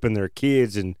whipping their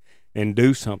kids and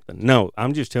do something. No,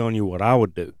 I'm just telling you what I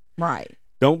would do. Right.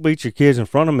 Don't beat your kids in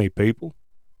front of me, people,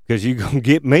 because you're gonna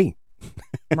get me.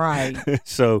 Right.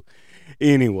 So,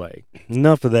 anyway,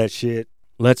 enough of that shit.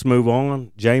 Let's move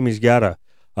on. Jamie's got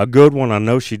a good one. I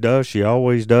know she does. She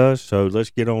always does. So, let's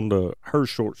get on to her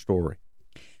short story.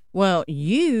 Well,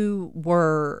 you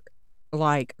were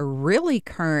like really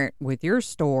current with your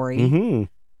story. Mm-hmm.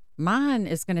 Mine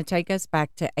is going to take us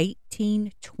back to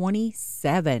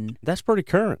 1827. That's pretty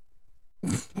current.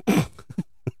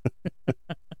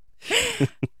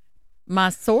 My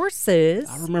sources.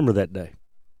 I remember that day.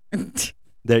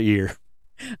 That year.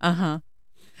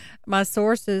 My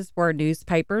sources were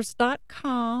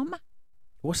newspapers.com.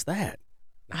 What's that?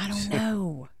 I don't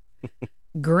know.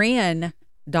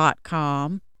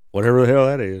 Grin.com. Whatever the hell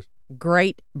that is.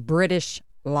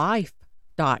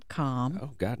 GreatBritishLife.com.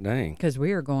 Oh, god dang. Because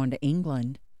we are going to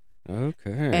England.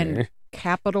 Okay. And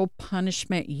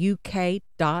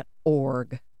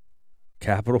capitalpunishmentuk.org.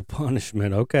 Capital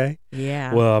punishment, okay.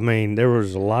 Yeah. Well, I mean, there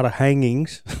was a lot of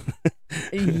hangings.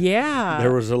 Yeah.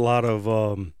 There was a lot of,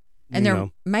 and there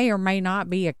may or may not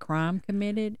be a crime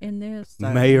committed in this.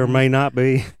 So, may or may not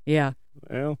be. Yeah.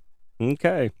 Well,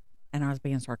 okay. And I was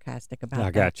being sarcastic about that.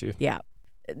 I got you. Yeah.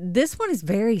 This one is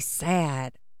very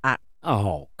sad.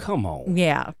 Oh, come on.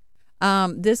 Yeah.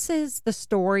 This is the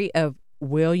story of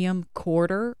William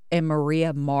Corder and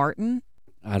Maria Martin.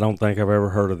 I don't think I've ever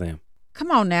heard of them. Come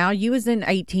on now. You was in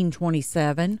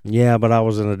 1827. Yeah, but I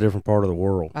was in a different part of the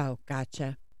world. Oh,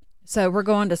 gotcha. So we're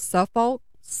going to Suffolk,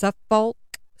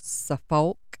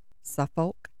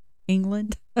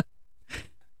 England.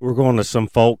 We're going to some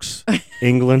folks,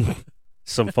 England,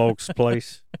 some folks'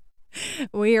 place.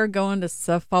 We are going to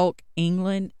Suffolk,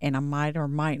 England, and I might or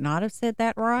might not have said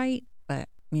that right, but,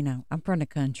 you know, I'm from the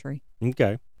country.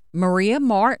 Okay. Maria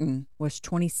Martin was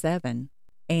 27,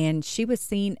 and she was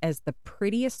seen as the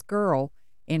prettiest girl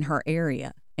in her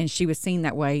area, and she was seen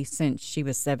that way since she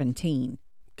was 17.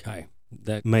 Okay.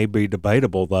 That may be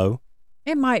debatable, though.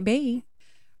 It might be.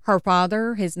 Her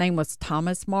father, his name was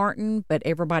Thomas Martin, but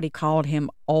everybody called him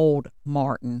Old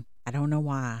Martin. I don't know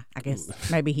why. I guess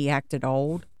maybe he acted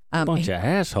old. Bunch of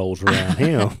assholes around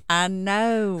him. I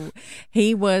know.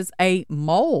 He was a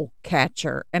mole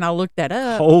catcher, and I looked that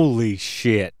up. Holy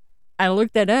shit. I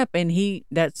looked that up, and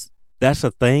that's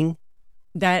a thing?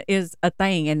 That is a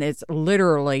thing, and it's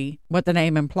literally what the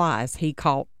name implies. He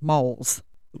caught moles.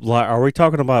 Like, are we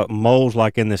talking about moles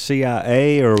like in the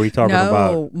CIA, or are we talking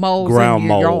about moles ground in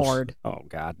your moles? Yard. Oh,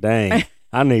 god dang.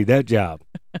 I need that job.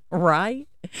 Right?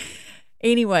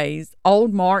 Anyways,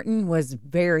 Old Martin was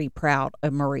very proud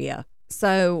of Maria.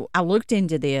 So I looked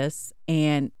into this,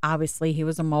 and obviously he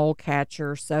was a mole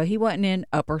catcher, so he wasn't in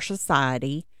upper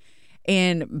society.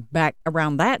 And back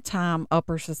around that time,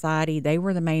 upper society, they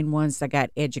were the main ones that got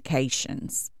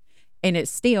educations. And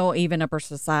it's still, even upper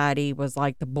society was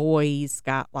like the boys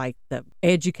got like the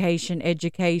education,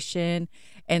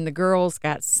 and the girls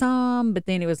got some, but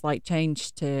then it was like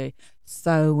changed to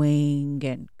sewing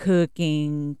and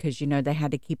cooking because, they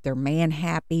had to keep their man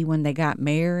happy when they got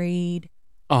married.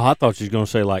 Oh, I thought you was going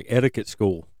to say like etiquette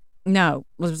school. No,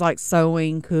 it was like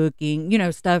sewing,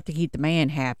 cooking, stuff to keep the man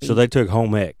happy. So they took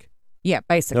home ec. Yeah,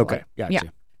 basically. Okay, gotcha. Yeah.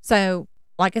 So,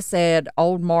 like I said,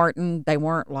 Old Martin, they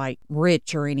weren't like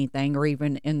rich or anything, or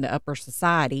even in the upper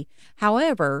society.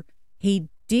 However, he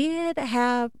did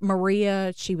have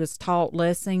Maria. She was taught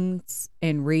lessons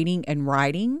in reading and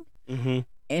writing. Mm-hmm.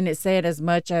 And it said as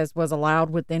much as was allowed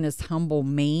within his humble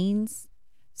means.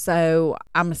 So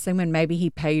I'm assuming maybe he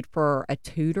paid for a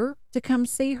tutor to come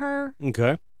see her.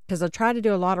 Okay. Because I tried to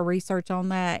do a lot of research on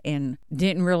that and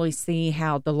didn't really see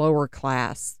how the lower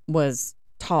class was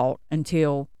taught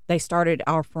until they started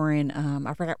offering,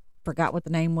 I forgot what the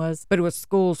name was, but it was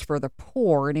schools for the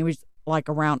poor. And it was like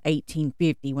around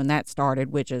 1850 when that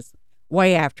started, which is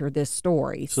way after this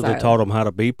story. So they taught them how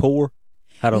to be poor?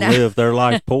 How to live their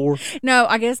life poor? No,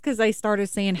 I guess because they started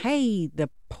saying, hey, the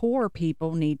poor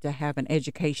people need to have an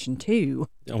education too.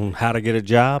 On how to get a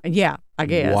job? Yeah, I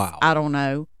guess. Wow. I don't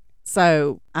know.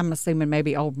 So I'm assuming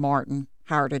maybe old Martin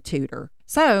hired a tutor.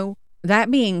 So that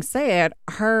being said,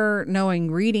 her knowing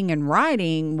reading and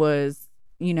writing was,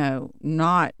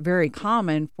 not very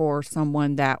common for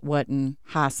someone that wasn't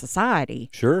high society.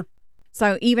 Sure.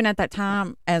 So even at that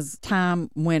time, as time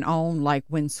went on, like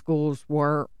when schools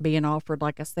were being offered,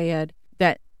 like I said,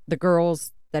 that the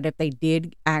girls, that if they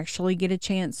did actually get a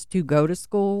chance to go to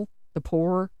school, the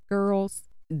poor girls,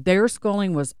 their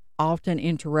schooling was often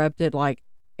interrupted, like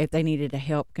if they needed to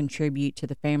help contribute to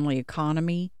the family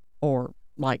economy or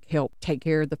like help take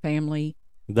care of the family.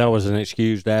 That was an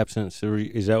excused absence.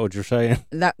 Is that what you're saying?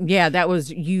 That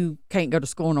was, you can't go to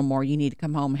school no more. You need to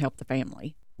come home and help the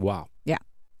family. Wow. Yeah.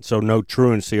 So no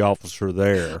truancy officer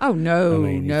there. Oh, no, I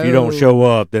mean, no. if you don't show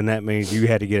up, then that means you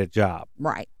had to get a job.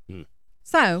 Right.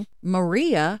 So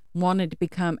Maria wanted to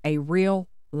become a real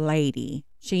lady.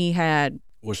 She had...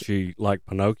 Was she like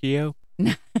Pinocchio?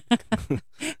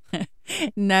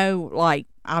 No, like,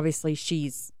 obviously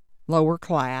she's lower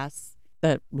class.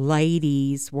 The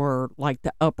ladies were like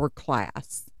the upper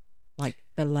class. Like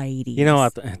the ladies.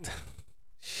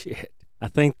 Shit. I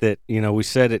think that, we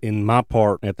said it in my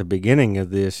part at the beginning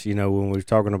of this, when we were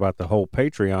talking about the whole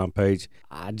Patreon page.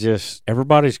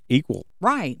 Everybody's equal.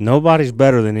 Right. Nobody's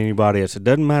better than anybody else. It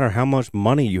doesn't matter how much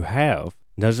money you have.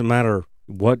 It doesn't matter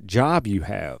what job you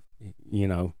have.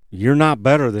 You're not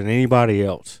better than anybody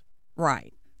else.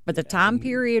 Right. But the time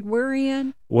period we're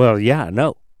in. Well, yeah,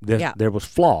 no. There was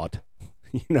flawed.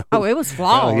 Oh, it was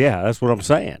flawed. Oh, yeah, that's what I'm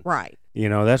saying. Right.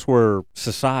 That's where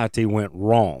society went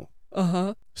wrong.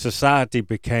 Uh-huh. Society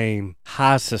became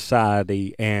high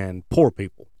society and poor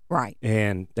people. Right.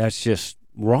 And that's just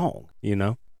wrong,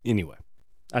 Anyway,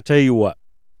 I tell you what,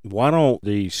 why don't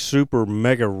the super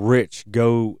mega rich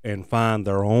go and find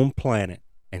their own planet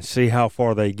and see how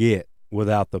far they get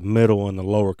without the middle and the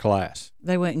lower class?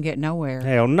 They wouldn't get nowhere.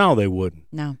 Hell no, they wouldn't.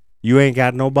 No. You ain't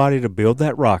got nobody to build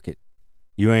that rocket.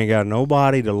 You ain't got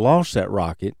nobody to launch that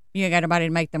rocket. You ain't got nobody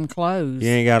to make them clothes. You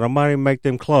ain't got nobody to make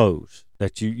them clothes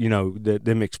that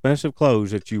them expensive clothes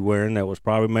that you wearing that was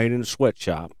probably made in a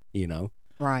sweatshop,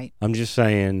 Right. I'm just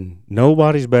saying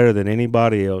nobody's better than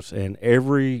anybody else, and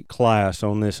every class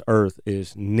on this earth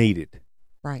is needed.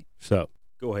 Right. So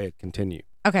go ahead, continue.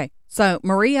 Okay. So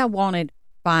Maria wanted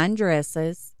fine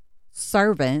dresses,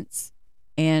 servants,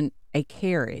 and a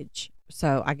carriage.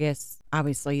 So I guess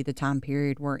obviously the time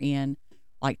period we're in,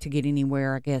 like to get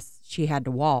anywhere, I guess she had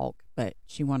to walk, but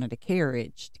she wanted a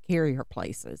carriage to carry her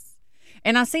places.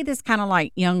 And I see this kind of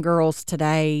like young girls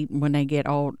today when they get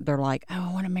old, they're like, oh,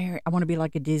 I want to be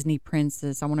like a Disney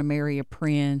princess. I want to marry a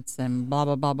prince and blah,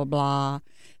 blah, blah, blah, blah.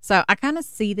 So I kind of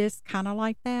see this kind of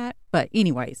like that. But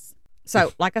anyways,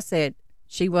 so like I said,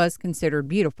 she was considered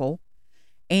beautiful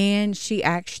and she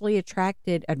actually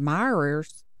attracted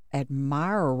admirers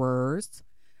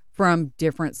from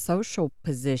different social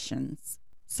positions.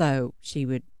 So she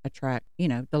would attract,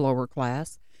 the lower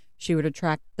class. She would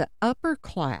attract the upper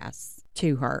class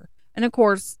to her. And of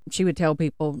course, she would tell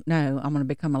people, no, I'm going to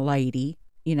become a lady,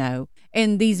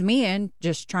 And these men,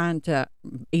 just trying to,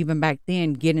 even back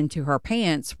then, get into her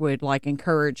pants would like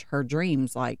encourage her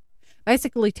dreams, like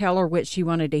basically tell her what she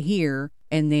wanted to hear.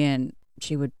 And then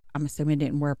she would, I'm assuming,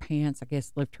 didn't wear pants, I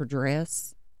guess lift her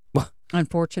dress,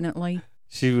 unfortunately.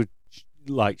 She would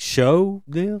like show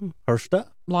them her stuff.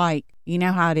 Like, you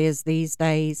know how it is these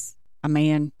days? A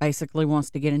man basically wants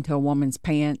to get into a woman's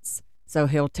pants, so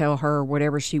he'll tell her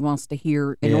whatever she wants to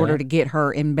hear in order to get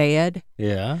her in bed.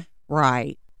 Yeah.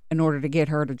 Right. In order to get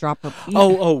her to drop her.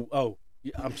 Oh.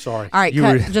 Yeah, I'm sorry. All right.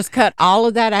 Just cut all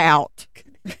of that out.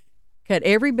 Cut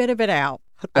every bit of it out.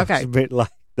 Okay. It's a bit like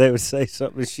they would say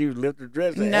something. She would lift her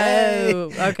dress. And,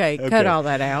 No. hey. Okay. Cut all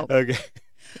that out. Okay.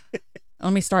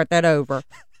 Let me start that over.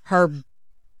 Her.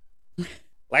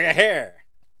 Like a hair.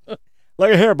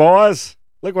 Look at here, boys.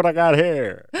 Look what I got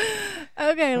here.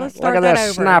 Okay. Let's start Look at that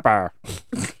this over. snapper.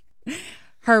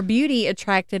 Her beauty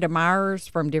attracted admirers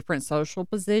from different social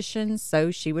positions,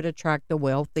 so she would attract the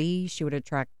wealthy. She would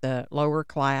attract the lower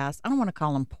class. I don't want to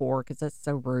call them poor because that's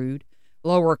so rude.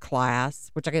 Lower class,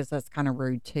 which I guess that's kind of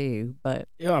rude too. But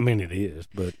Yeah, I mean it is,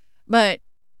 but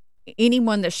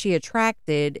anyone that she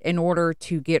attracted, in order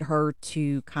to get her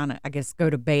to kind of, I guess,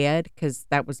 go to bed, because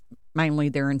that was mainly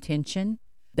their intention,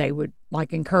 they would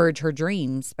like encourage her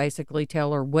dreams, basically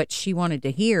tell her what she wanted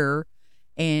to hear.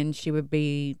 And she would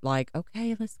be like,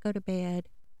 okay, let's go to bed.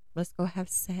 Let's go have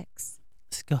sex.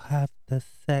 let's go have the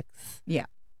sex. Yeah.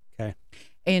 Okay.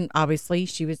 And obviously,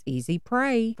 she was easy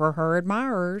prey for her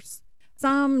admirers.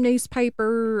 Some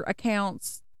newspaper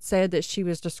accounts said that she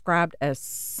was described as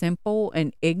simple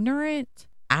and ignorant.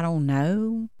 I don't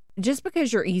know. Just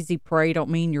because you're easy prey don't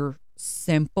mean you're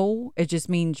simple. It just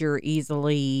means you're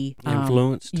easily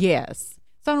Influenced. Yes.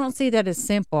 So I don't see that as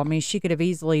simple. I mean, she could have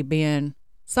easily been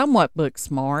somewhat book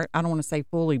smart. I don't want to say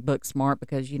fully book smart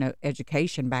because,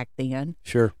 education back then.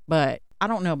 Sure. But I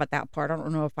don't know about that part. I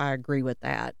don't know if I agree with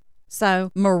that.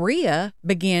 So Maria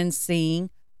began seeing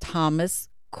Thomas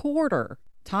Corder.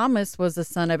 Thomas was the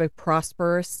son of a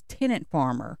prosperous tenant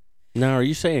farmer. Now, are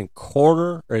you saying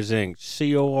quarter as in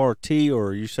C-O-R-T, or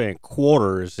are you saying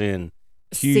quarter as in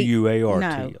Q-U-A-R-T?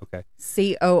 No. Okay.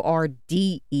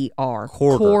 C-O-R-D-E-R.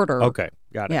 Quarter. Okay.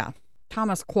 Got it. Yeah.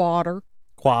 Thomas Corder.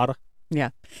 Quarter.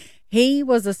 Yeah. He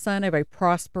was a son of a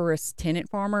prosperous tenant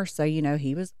farmer. So,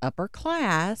 he was upper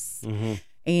class. Mm-hmm.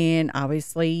 And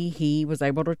obviously, he was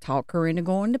able to talk her into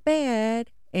going to bed.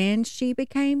 And she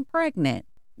became pregnant.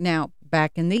 Now,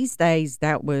 back in these days,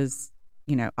 that was,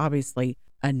 obviously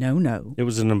a no-no. It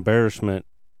was an embarrassment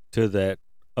to that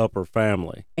upper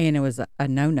family. And it was a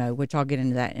no-no, which I'll get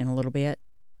into that in a little bit.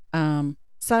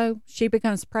 So she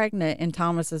becomes pregnant. And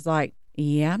Thomas is like,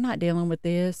 yeah, I'm not dealing with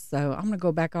this, so I'm going to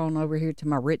go back on over here to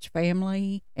my rich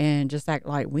family and just act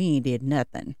like we ain't did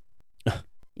nothing.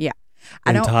 Yeah.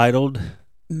 Entitled?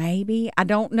 Maybe. I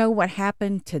don't know what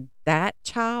happened to that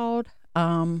child,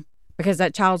 because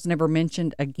that child's never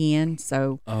mentioned again,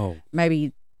 so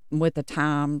maybe with the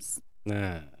times,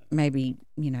 maybe,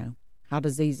 how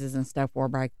diseases and stuff were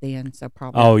back then, so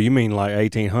probably. Oh, you mean like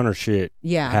 1800 shit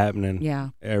happening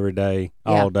every day,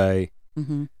 all day.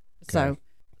 Mm-hmm. Okay. So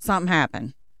something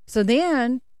happened. So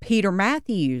then Peter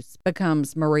Matthews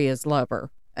becomes Maria's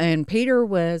lover. And Peter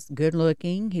was good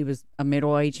looking. He was a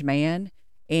middle-aged man.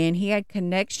 And he had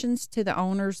connections to the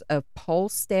owners of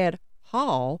Polstead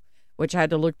Hall, which I had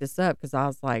to look this up because I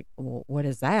was like, well, what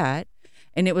is that?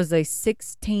 And it was a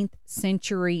 16th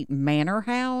century manor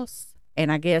house.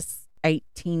 And I guess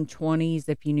 1820s,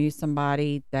 if you knew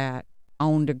somebody that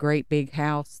owned a great big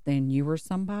house, then you were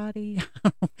somebody.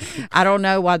 I don't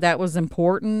know why that was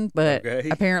important, but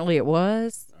apparently it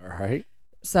was. All right.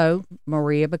 So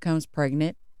Maria becomes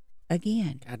pregnant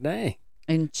again. God dang.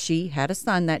 And she had a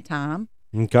son that time.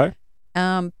 Okay.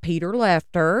 Peter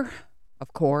left her,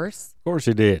 of course. Of course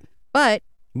he did. But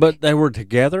they were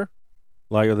together?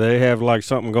 Like they have like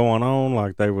something going on,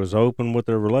 like they was open with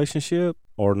their relationship,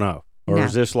 or no? Or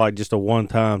is this like just a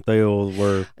one-time deal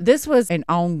where... This was an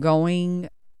ongoing...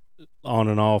 On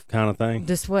and off kind of thing?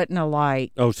 This wasn't a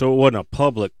like... Oh, so it wasn't a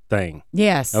public thing?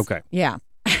 Yes. Okay. Yeah.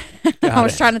 I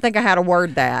was trying to think of how to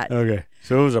word that. Okay.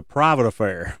 So it was a private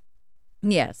affair.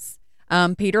 Yes.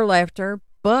 Peter left her,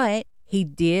 but he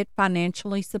did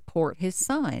financially support his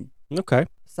son. Okay.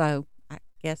 So I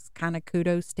guess kind of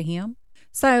kudos to him.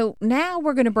 So now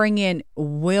we're going to bring in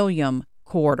William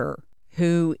Corder,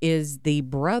 who is the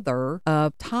brother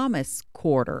of Thomas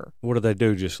Corder. What do they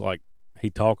do? Just like he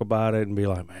talk about it and be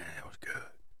like, man, that was good.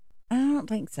 I don't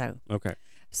think so. Okay.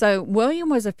 So William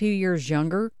was a few years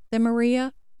younger than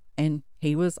Maria, and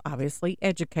he was obviously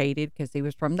educated because he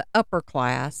was from the upper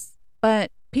class,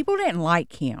 but people didn't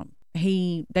like him.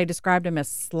 They described him as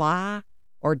sly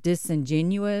or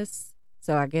disingenuous.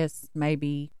 So I guess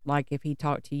maybe like if he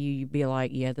talked to you, you'd be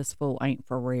like, yeah, this fool ain't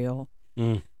for real.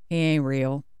 He ain't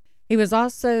real. He was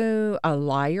also a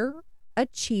liar, a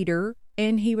cheater,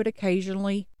 and he would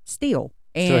occasionally steal.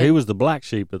 And so he was the black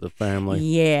sheep of the family.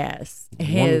 Yes.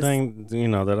 One thing,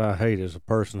 that I hate is a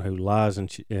person who lies and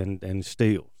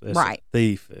steals. That's right. A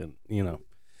thief, and,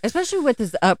 Especially with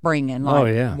his upbringing.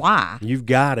 Like, why? You've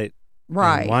got it.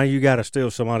 Right. Why you got to steal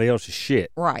somebody else's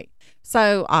shit? Right.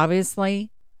 So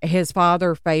obviously, his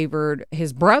father favored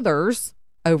his brothers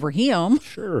over him.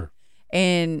 Sure.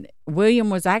 And William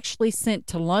was actually sent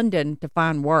to London to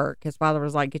find work. His father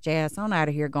was like, get your ass on out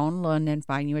of here, go to London,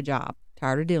 find you a job.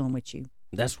 Tired of dealing with you.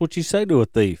 That's what you say to a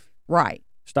thief. Right.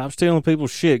 Stop stealing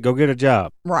people's shit. Go get a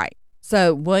job. Right.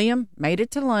 So William made it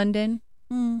to London.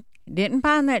 Didn't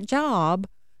find that job.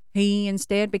 He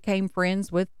instead became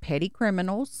friends with petty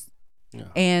criminals. Yeah.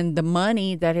 And the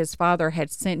money that his father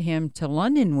had sent him to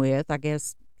London with, I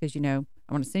guess, because, I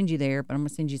want to send you there, but I'm going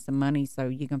to send you some money so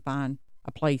you can find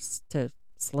a place to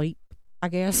sleep, I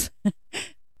guess.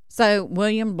 So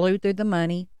William blew through the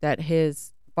money that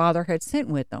his father had sent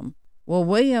with him. Well,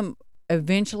 William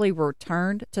eventually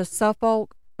returned to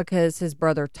Suffolk because his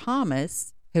brother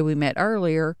Thomas, who we met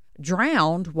earlier,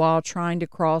 drowned while trying to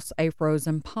cross a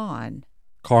frozen pond.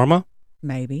 Karma?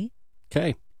 Maybe.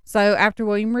 Okay. So after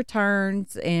William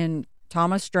returns and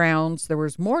Thomas drowns, there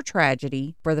was more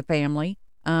tragedy for the family.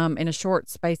 In a short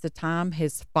space of time,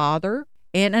 his father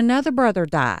and another brother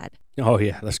died. Oh,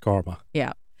 yeah, that's karma.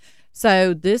 Yeah.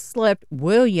 So this left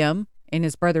William and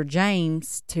his brother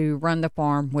James to run the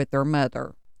farm with their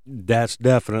mother. That's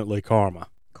definitely karma.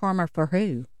 Karma for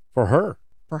who? For her.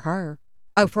 For her.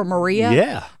 Oh, for Maria?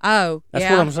 Yeah. Oh, that's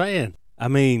what I'm saying. I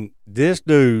mean, this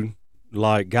dude,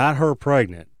 got her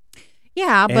pregnant.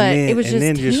 Yeah, but then, it was just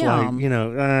him.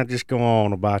 Just just go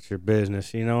on about your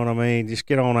business. You know what I mean? Just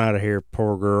get on out of here,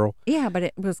 poor girl. Yeah, but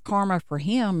it was karma for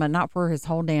him, but not for his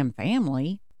whole damn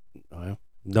family. Well,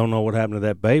 don't know what happened to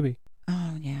that baby.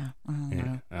 Oh, yeah. I don't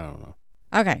know. I don't know.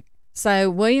 Okay. So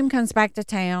William comes back to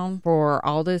town for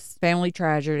all this family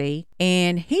tragedy,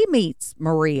 and he meets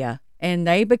Maria, and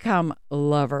they become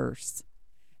lovers.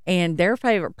 And their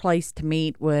favorite place to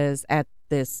meet was at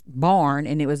this barn,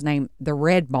 and it was named the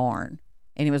Red Barn.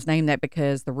 And it was named that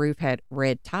because the roof had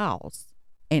red tiles.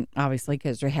 And obviously,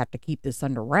 because they have to keep this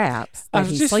under wraps. I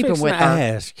was just sleeping with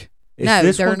her. No,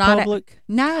 this they're one not. public?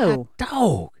 No.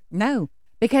 Dog. No.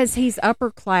 Because he's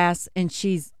upper class and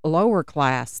she's lower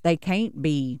class. They can't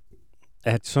be.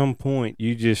 At some point,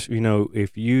 you just,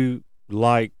 if you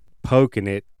like poking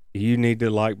it, you need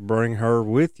to bring her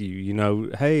with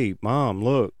you. Hey, Mom,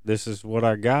 look, this is what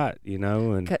I got,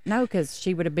 and no, because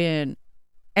she would have been,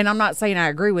 and I'm not saying I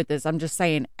agree with this. I'm just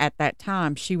saying at that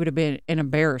time she would have been an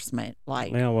embarrassment.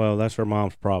 Yeah, well, that's her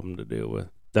mom's problem to deal with.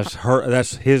 That's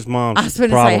his mom's problem. I was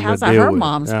going to say, how's that her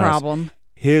mom's problem?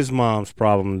 His mom's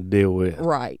problem to deal with.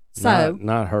 Right. So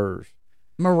not hers.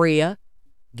 Maria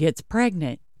gets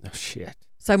pregnant. Oh, shit.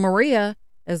 So Maria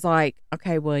is like,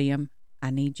 okay, William, I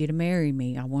need you to marry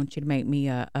me. I want you to make me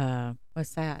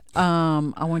what's that?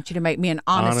 I want you to make me an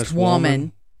honest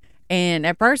woman. And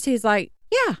at first he's like,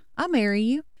 yeah, I'll marry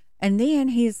you. And then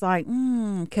he's like,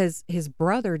 because his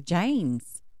brother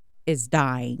James is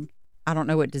dying. I don't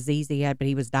know what disease he had, but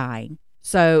he was dying.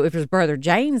 So if his brother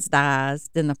James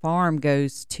dies, then the farm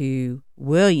goes to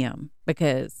William,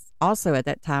 because also at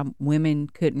that time, women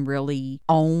couldn't really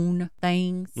own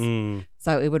things.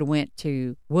 So it would have went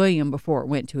to William before it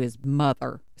went to his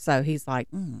mother. So he's like,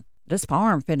 this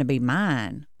farm finna be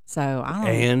mine. So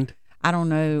I don't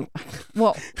know.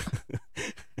 Well,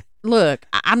 look,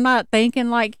 I'm not thinking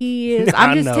like he is.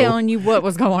 I'm just telling you what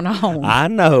was going on. I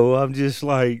know. I'm just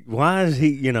like, why is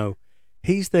he,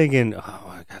 he's thinking, oh,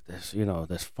 I got this,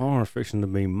 this farm fixing to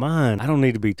be mine. I don't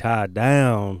need to be tied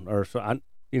down or so.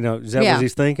 Is that what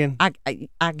he's thinking?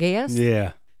 I guess.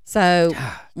 Yeah. So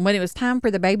when it was time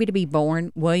for the baby to be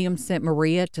born, William sent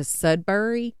Maria to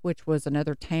Sudbury, which was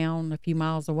another town a few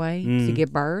miles away, to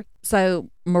give birth. So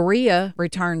Maria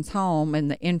returns home, and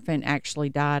the infant actually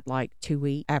died 2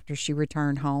 weeks after she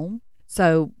returned home.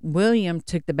 So William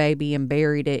took the baby and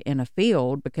buried it in a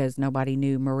field because nobody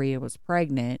knew Maria was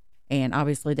pregnant. And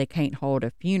obviously they can't hold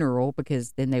a funeral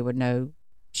because then they would know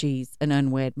she's an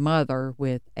unwed mother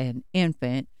with an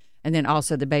infant. And then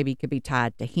also the baby could be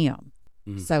tied to him.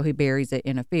 So he buries it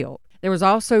in a field. There was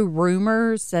also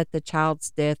rumors that the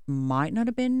child's death might not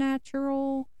have been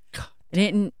natural.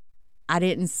 I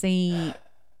didn't see,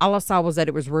 all I saw was that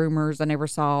it was rumors. I never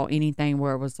saw anything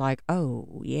where it was like,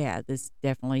 oh yeah, this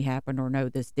definitely happened, or no,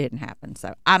 this didn't happen.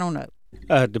 So I don't know.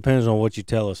 It depends on what you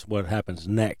tell us what happens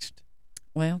next.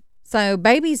 Well, so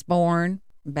baby's born,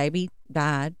 baby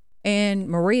died, and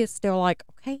Maria's still like,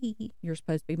 okay, you're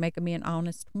supposed to be making me an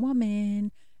honest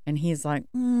woman. And he's like,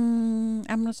 I'm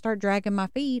going to start dragging my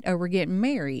feet over getting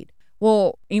married.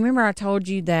 Well, you remember I told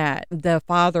you that the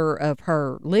father of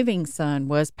her living son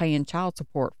was paying child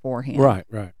support for him. Right.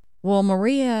 Well,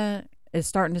 Maria is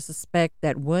starting to suspect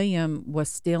that William was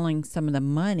stealing some of the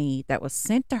money that was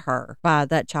sent to her by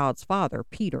that child's father,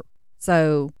 Peter.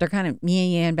 So they're kind of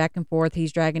meandering back and forth.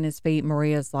 He's dragging his feet.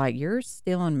 Maria's like, "You're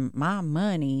stealing my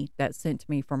money that's sent to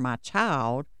me for my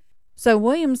child." So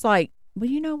William's like, "Well,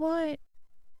 you know what?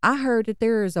 I heard that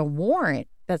there is a warrant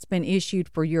that's been issued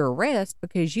for your arrest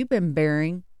because you've been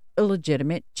bearing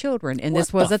illegitimate children." And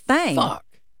this was a thing. Fuck?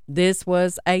 This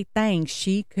was a thing.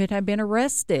 She could have been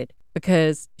arrested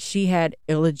because she had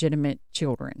illegitimate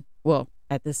children. Well,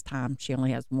 at this time, she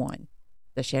only has one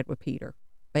that she had with Peter.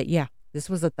 But yeah, this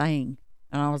was a thing.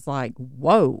 And I was like,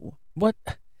 whoa. What?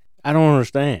 I don't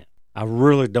understand. I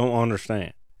really don't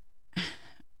understand.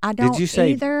 I don't Did you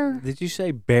say, either. Did you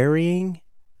say burying?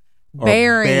 Or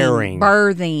Bearing,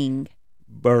 birthing.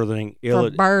 Birthing.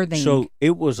 For birthing. So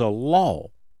it was a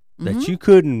law that Mhm. you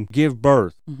couldn't give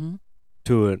birth Mm-hmm.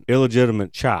 to an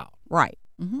illegitimate child. Right.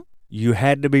 Mm-hmm. You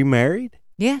had to be married?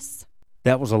 Yes.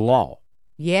 That was a law.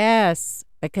 Yes.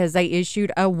 Because they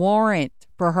issued a warrant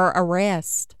for her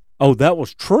arrest. Oh, that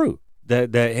was true.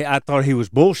 That I thought he was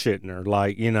bullshitting her.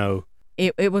 Like,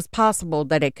 It was possible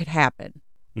that it could happen.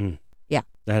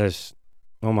 that is,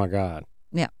 oh my God.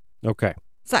 Yeah. Okay.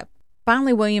 So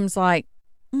finally, William's like,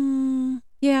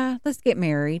 yeah, let's get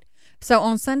married. So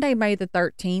on Sunday, May the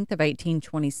 13th of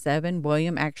 1827,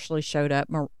 William actually showed up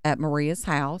at Maria's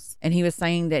house, and he was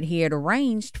saying that he had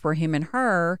arranged for him and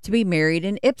her to be married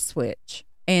in Ipswich,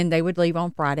 and they would leave on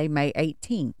Friday, May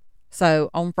 18th. So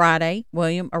on Friday,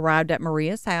 William arrived at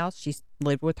Maria's house. She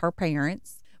lived with her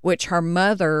parents, which her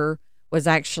mother was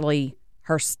actually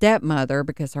her stepmother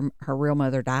because her real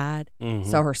mother died. Mhm.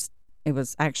 So it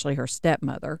was actually her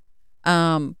stepmother.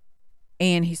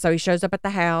 And he shows up at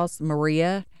the house.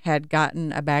 Maria had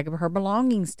gotten a bag of her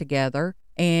belongings together,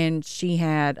 and she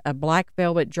had a black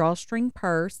velvet drawstring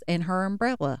purse and her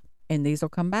umbrella. And these will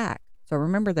come back. So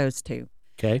remember those two.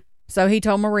 Okay. So he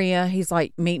told Maria, he's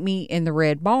like, meet me in the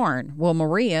Red Barn. Well,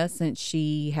 Maria, since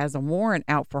she has a warrant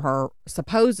out for her,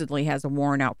 supposedly has a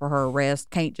warrant out for her arrest,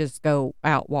 can't just go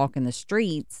out walking the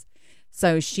streets.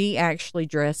 So she actually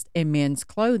dressed in men's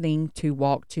clothing to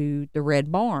walk to the Red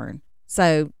Barn.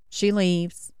 So she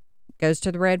leaves, goes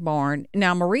to the Red Barn.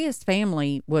 Now, Maria's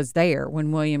family was there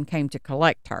when William came to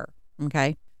collect her.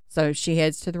 Okay. So she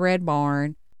heads to the Red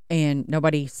Barn. And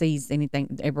nobody sees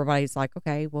anything. Everybody's like,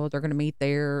 okay, well, they're going to meet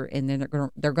there, and then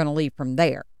they're going to leave from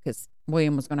there because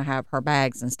William was going to have her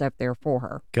bags and stuff there for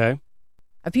her. Okay.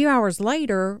 A few hours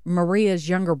later, Maria's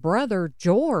younger brother,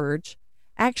 George,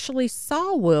 actually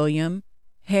saw William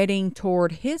heading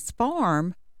toward his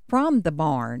farm from the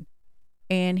barn,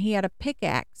 and he had a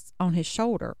pickaxe on his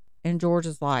shoulder. And George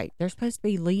is like, they're supposed to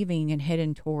be leaving and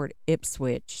heading toward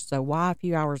Ipswich. So why a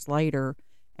few hours later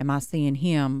am I seeing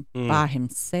him by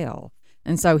himself?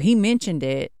 And so he mentioned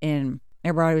it, and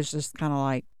everybody was just kind of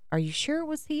like, are you sure it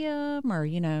was him? Or,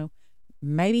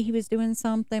 maybe he was doing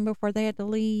something before they had to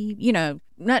leave.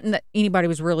 Nothing that anybody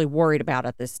was really worried about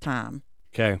at this time.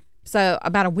 Okay. So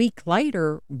about a week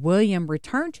later, William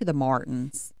returned to the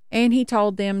Martins, and he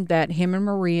told them that him and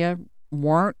Maria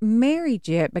weren't married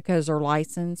yet because their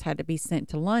license had to be sent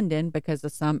to London because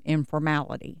of some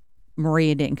informality.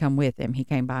 Maria didn't come with him. He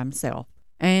came by himself.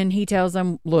 And he tells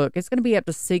them, look, it's going to be up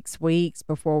to 6 weeks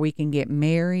before we can get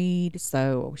married.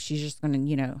 So she's just going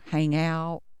to, hang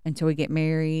out until we get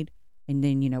married. And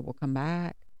then, we'll come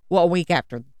back. Well, a week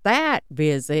after that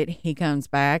visit, he comes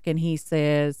back and he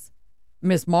says,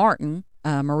 Miss Martin,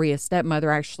 Maria's stepmother,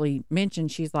 actually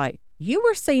mentioned, she's like, you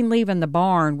were seen leaving the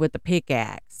barn with the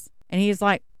pickaxe. And he's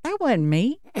like, that wasn't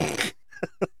me.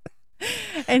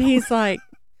 And he's like,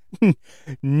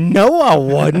 no, I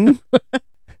wasn't.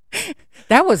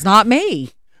 that was not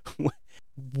me.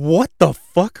 What the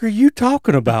fuck are you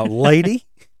talking about, lady?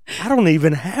 I don't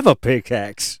even have a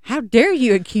pickaxe. How dare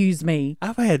you accuse me?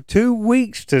 I've had 2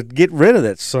 weeks to get rid of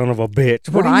that son of a bitch.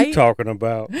 What are you talking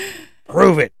about?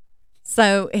 Prove it.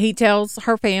 So he tells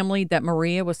her family that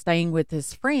Maria was staying with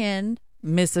his friend,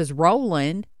 Mrs.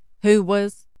 Rowland, who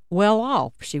was well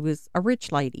off. She was a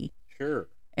rich lady. Sure.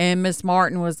 And Miss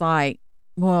Martin was like,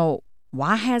 well,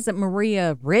 why hasn't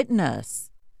Maria written us?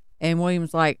 And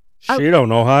William's like, she don't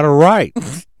know how to write.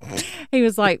 He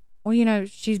was like, well,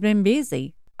 she's been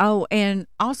busy. Oh, and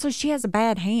also she has a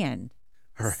bad hand.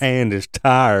 Her hand is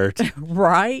tired.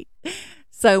 Right?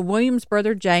 So William's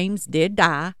brother James did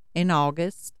die in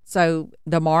August. So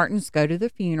the Martins go to the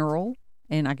funeral,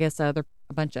 and I guess a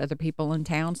bunch of other people in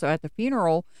town. So at the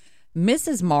funeral,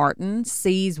 Mrs. Martin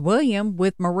sees William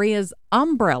with Maria's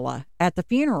umbrella at the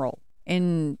funeral.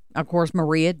 And, of course,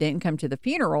 Maria didn't come to the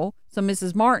funeral. So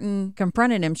Mrs. Martin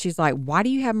confronted him. She's like, why do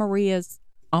you have Maria's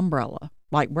umbrella?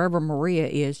 Like, wherever Maria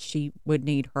is, she would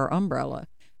need her umbrella.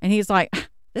 And he's like,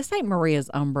 this ain't Maria's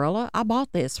umbrella. I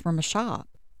bought this from a shop.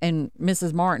 And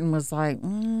Mrs. Martin was like,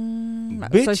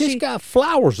 Bitch, so it's got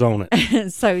flowers on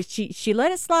it. so she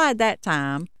let it slide that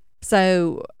time.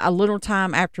 So a little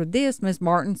time after this, Miss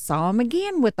Martin saw him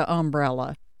again with the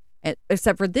umbrella.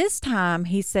 Except for this time,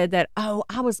 he said that, oh,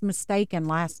 I was mistaken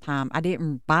last time. I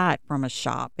didn't buy it from a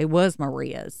shop. It was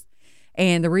Maria's.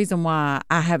 And the reason why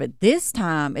I have it this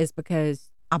time is because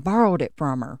I borrowed it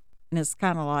from her. And it's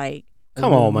kind of like,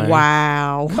 come on, man.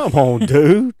 Wow. Come on,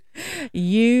 dude.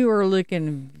 You are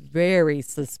looking very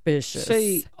suspicious.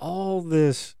 See, all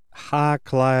this high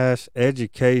class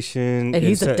education. And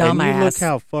he's a dumbass. And you look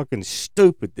how fucking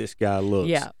stupid this guy looks.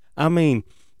 Yeah. I mean,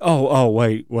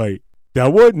 wait.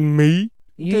 That wasn't me.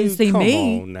 You didn't see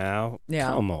me. Come on now.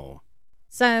 Yeah. Come on.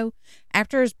 So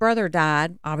after his brother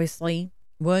died, obviously,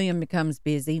 William becomes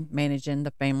busy managing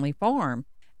the family farm.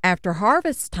 After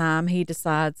harvest time, he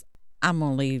decides, I'm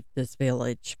going to leave this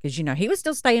village. Because, he was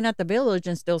still staying at the village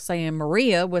and still saying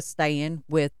Maria was staying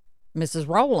with Mrs.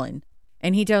 Rowland.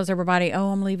 And he tells everybody, oh,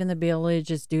 I'm leaving the village.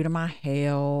 It's due to my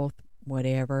health,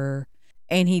 whatever.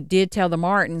 And he did tell the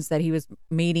Martins that he was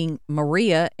meeting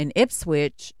Maria in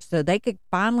Ipswich so they could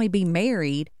finally be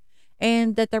married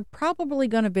and that they're probably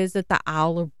going to visit the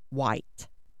Isle of Wight.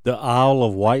 The Isle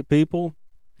of White people?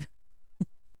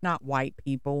 Not white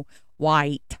people,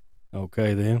 white.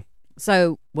 Okay, then.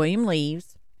 So William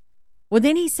leaves. Well,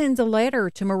 then he sends a letter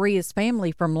to Maria's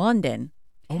family from London.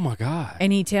 Oh, my God.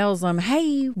 And he tells them,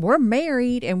 hey, we're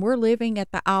married and we're living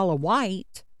at the Isle of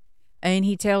Wight. And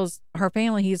he tells her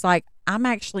family, he's like, I'm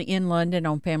actually in London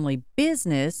on family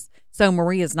business. So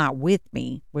Maria's not with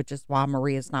me, which is why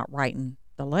Maria's not writing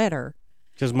the letter.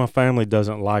 Because my family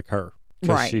doesn't like her.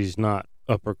 Because Right. she's not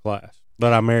upper class.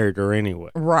 But I married her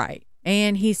anyway. Right.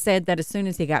 And he said that as soon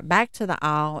as he got back to the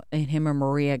Isle and him and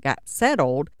Maria got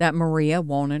settled, that Maria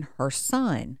wanted her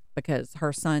son because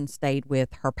her son stayed with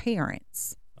her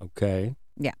parents. Okay.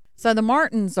 Yeah. So the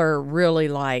Martins are really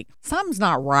like, something's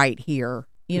not right here,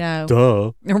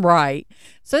 Duh. Right.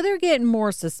 So they're getting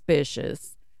more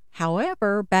suspicious.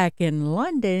 However, back in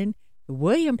London,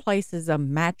 William places a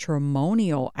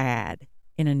matrimonial ad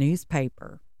in a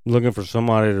newspaper. Looking for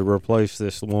somebody to replace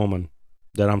this woman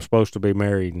that I'm supposed to be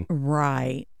married.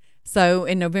 Right. So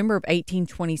in November of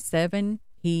 1827,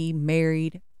 he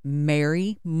married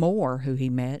Mary Moore, who he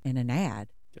met in an ad.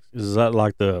 Is that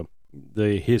like the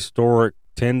historic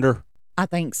tender? I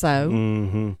think so.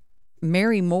 Mm-hmm.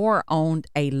 Mary Moore owned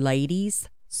a ladies'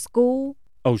 school.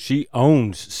 Oh, she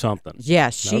owns something.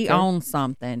 Yes, she Okay. owned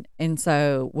something. And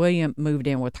so William moved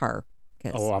in with her.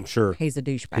 Oh, I'm sure. He's a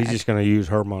douchebag. He's just going to use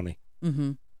her money.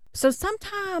 Mm-hmm. So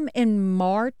sometime in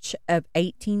March of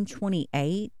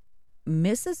 1828,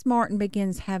 Mrs. Martin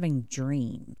begins having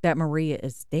dreams that Maria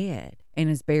is dead and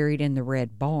is buried in the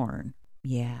Red Barn.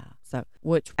 Yeah. So,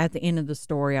 which at the end of the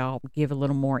story, I'll give a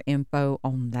little more info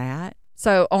on that.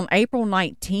 So on April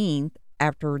 19th,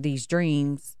 after these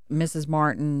dreams, Mrs.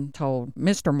 Martin told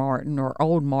Mr. Martin or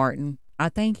old Martin, I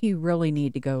think you really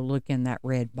need to go look in that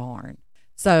Red Barn.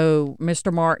 So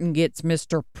Mr. Martin gets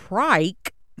Mr.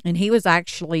 Pryke, and he was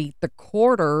actually the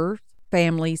Quarter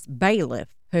family's bailiff,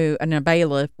 and a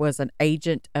bailiff was an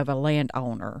agent of a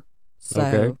landowner. So,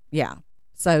 Okay. yeah.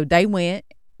 So they went,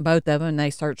 both of them, and they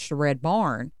searched the Red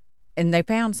Barn. And they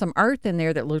found some earth in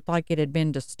there that looked like it had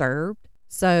been disturbed.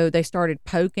 So they started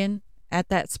poking at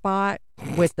that spot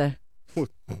with the...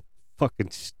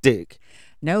 Fucking stick.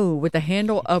 No, with the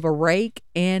handle of a rake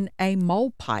and a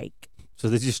mole pike. So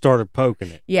they just started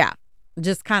poking it. Yeah.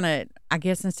 Just kind of, I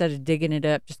guess instead of digging it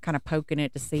up, just kind of poking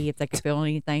it to see if they could feel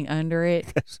anything under it.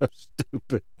 That's so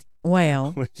stupid.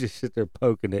 Well, We just sit there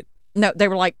poking it. no, they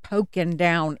were like poking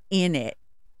down in it.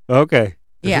 Okay.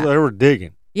 Yeah. So they were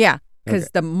digging. Yeah, because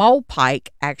Okay. the mole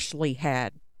pike actually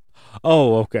had,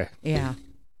 Oh, okay. yeah.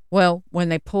 Well, when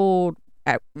they pulled,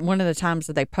 at one of the times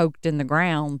that they poked in the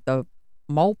ground, the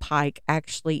mole pike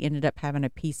actually ended up having a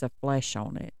piece of flesh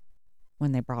on it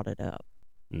when they brought it up.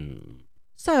 Mm.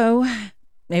 So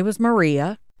it was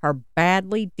Maria. Her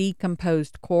badly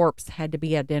decomposed corpse had to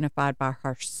be identified by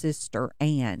her sister,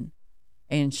 Anne.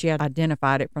 And she had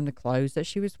identified it from the clothes that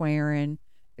she was wearing,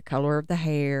 the color of the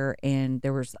hair, and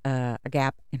there was a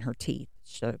gap in her teeth.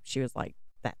 So she was like,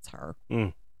 that's her.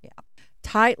 Mm. Yeah.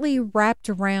 Tightly wrapped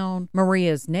around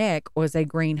Maria's neck was a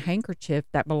green handkerchief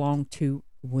that belonged to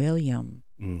William.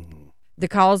 Mm. The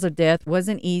cause of death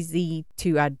wasn't easy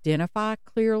to identify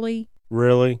clearly.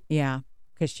 Really? Yeah,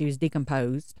 because she was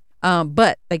decomposed.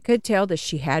 But they could tell that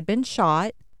she had been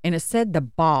shot, and it said the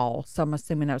ball, so I'm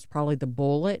assuming that was probably the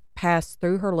bullet, passed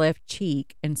through her left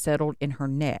cheek and settled in her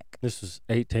neck. This is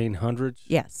 1800s?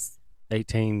 Yes,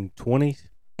 1820s?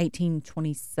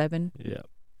 1827. Yeah.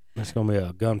 That's going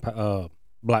to be a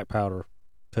black powder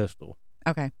pistol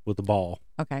Okay. with the ball.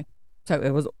 Okay. So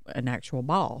it was an actual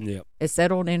ball. Yep. It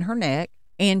settled in her neck,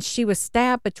 and she was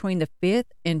stabbed between the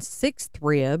 5th and 6th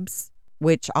ribs,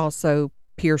 which also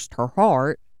pierced her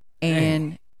heart.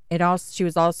 And she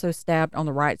was also stabbed on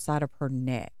the right side of her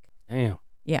neck. Damn.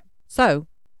 Yeah. So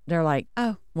they're like,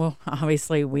 oh, well,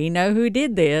 obviously we know who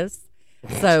did this.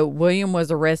 So William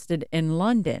was arrested in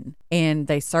London, and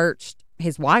they searched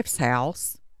his wife's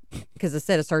house, because it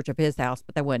said a search of his house,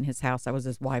 but that wasn't his house. That was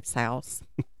his wife's house.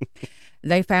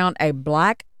 They found a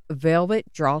black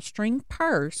velvet drawstring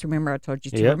purse. Remember, I told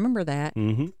you to remember that.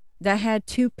 Mm-hmm. That had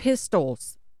 2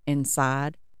 pistols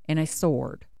inside and a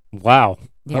sword. Wow.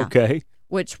 Yeah. Okay.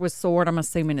 Which was sword, I'm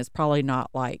assuming it's probably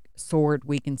not like sword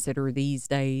we consider these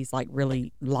days, like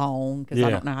really long, because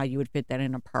I don't know how you would fit that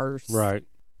in a purse. Right.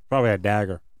 Probably a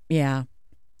dagger. Yeah.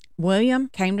 William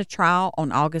came to trial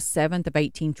on August 7th of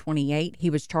 1828. He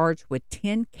was charged with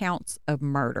 10 counts of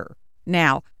murder.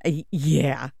 Now,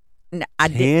 yeah.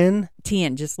 10?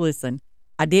 10, just listen.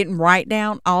 I didn't write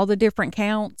down all the different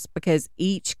counts because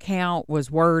each count was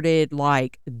worded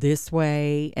like this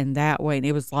way and that way. And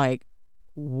it was like,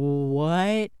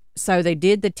 what? So they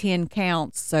did the 10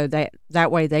 counts so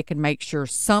that way they could make sure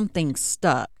something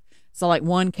stuck. So like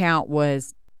one count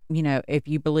was, if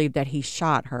you believe that he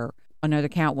shot her. Another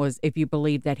count was if you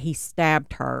believe that he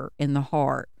stabbed her in the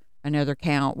heart. Another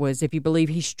count was if you believe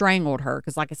he strangled her.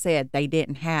 Because like I said, they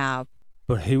didn't have.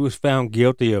 But he was found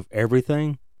guilty of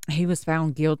everything? He was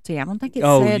found guilty. I don't think it said.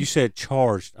 Oh, you said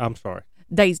charged. I'm sorry.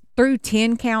 They threw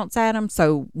 10 counts at him,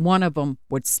 so one of them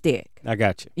would stick. I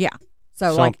got you. Yeah.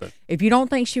 So, like, if you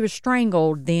don't think she was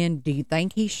strangled, then do you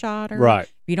think he shot her? Right.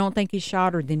 If you don't think he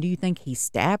shot her, then do you think he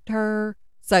stabbed her?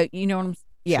 So, you know what I'm saying?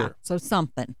 Yeah. Sure. So,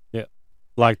 something. Yeah.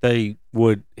 Like they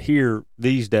would hear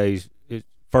these days,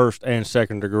 first and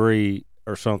second degree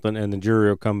or something, and the jury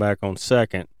will come back on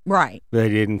second. Right. They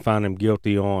didn't find him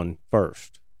guilty on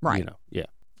first. Right. Yeah.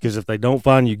 Because if they don't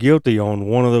find you guilty on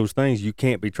one of those things, you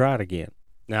can't be tried again.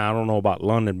 Now, I don't know about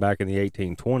London back in the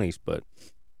 1820s, but.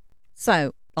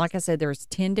 So, like I said, there's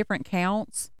 10 different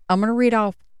counts. I'm going to read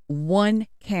off one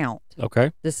count.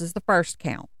 Okay. This is the first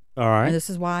count. All right. And this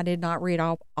is why I did not read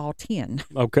off all 10.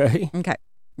 Okay. Okay.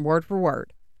 Word for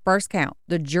word. First count.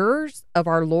 The jurors of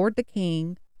our Lord the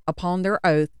King, upon their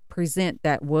oath, present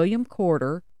that William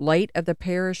Corder, late of the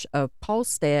parish of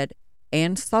Polstead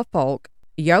and Suffolk,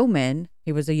 yeoman,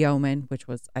 he was a yeoman, which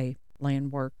was a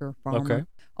land worker, farmer, okay,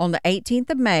 on the 18th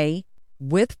of May,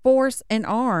 with force and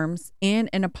arms, in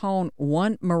and upon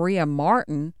one Maria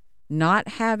Martin, not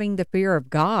having the fear of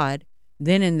God,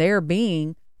 then and there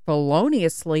being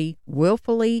feloniously,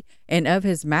 willfully, and of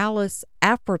his malice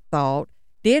aforethought,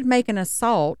 did make an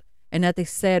assault, and that they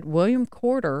said William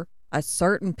Corder, a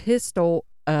certain pistol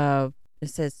of, it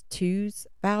says 2's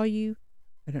value.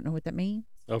 I don't know what that means.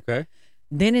 okay,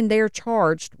 Then and there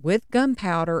charged with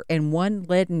gunpowder and one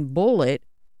leaden bullet,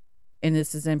 and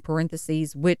this is in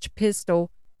parentheses, which pistol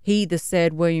he, the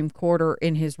said William Corder,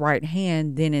 in his right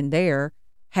hand, then and there,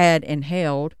 had and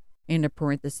held, into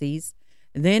parentheses,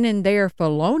 then and there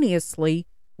feloniously,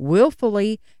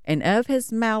 willfully, and of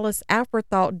his malice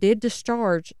aforethought did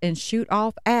discharge and shoot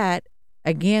off at,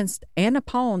 against, and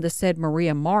upon the said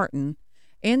Maria Martin,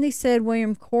 and the said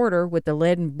William Corder, with the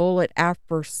leaden bullet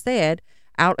aforesaid,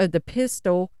 out of the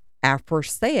pistol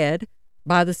aforesaid,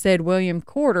 by the said William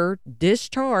Corder,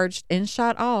 discharged and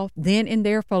shot off, then and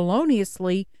there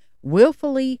feloniously,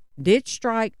 willfully, did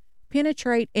strike,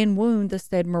 penetrate, and wound the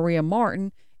said Maria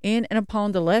Martin, in and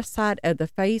upon the left side of the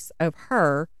face of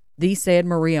her, the said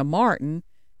Maria Martin,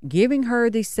 giving her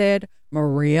the said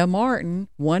Maria Martin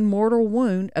one mortal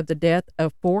wound of the depth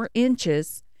of 4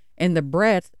 inches, and the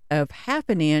breadth of half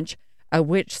an inch, of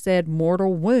which said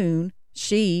mortal wound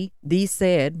she, the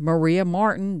said Maria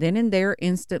Martin, then and there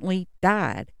instantly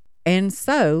died. And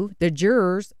so the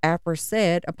jurors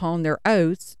aforesaid upon their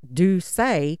oaths do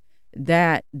say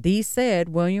that the said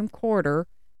William Corder,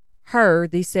 her,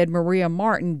 the said Maria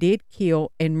Martin, did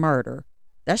kill and murder.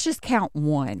 That's just count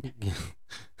 1.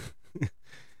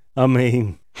 I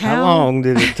mean, how long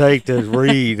did it take to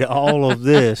read all of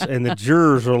this? And the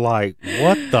jurors are like,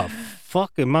 what the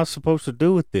fuck am I supposed to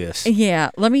do with this?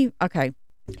 Yeah, okay.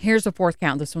 Here's the 4th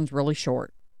count. This one's really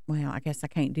short. Well, I guess I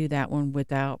can't do that one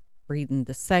without reading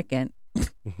the second.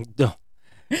 Don't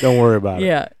worry about it.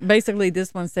 Yeah, basically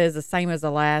this one says the same as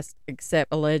the last,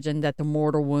 except a legend that the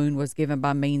mortal wound was given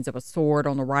by means of a sword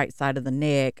on the right side of the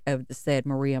neck of the said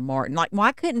Maria Martin. Like,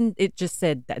 why couldn't it just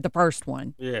said that, the first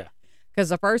one? Yeah. Because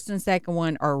the first and second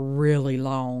one are really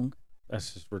long.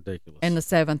 That's just ridiculous. And the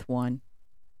 7th one.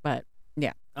 But,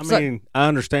 yeah. I mean, I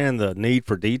understand the need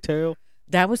for detail.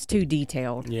 That was too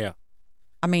detailed. Yeah.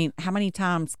 I mean, how many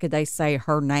times could they say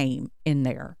her name in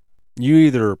there? You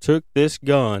either took this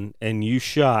gun and you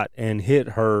shot and hit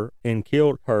her and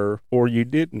killed her, or you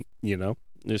didn't,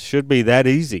 It should be that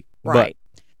easy. Right.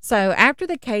 So after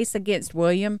the case against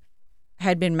William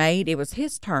had been made, it was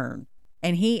his turn.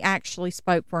 And he actually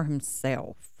spoke for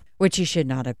himself, which he should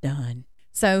not have done.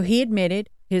 So he admitted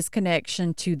his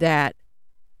connection to that,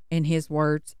 in his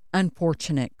words,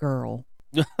 unfortunate girl.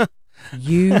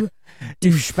 You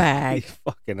douchebag. You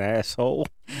fucking asshole.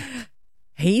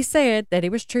 He said that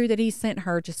it was true that he sent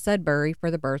her to Sudbury for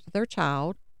the birth of their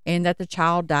child, and that the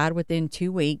child died within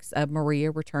 2 weeks of Maria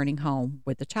returning home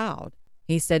with the child.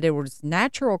 He said it was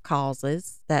natural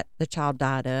causes that the child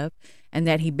died of, and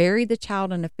that he buried the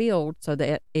child in a field so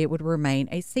that it would remain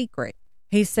a secret.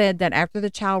 He said that after the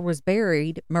child was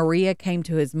buried, Maria came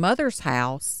to his mother's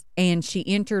house, and she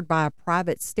entered by a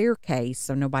private staircase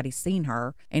so nobody seen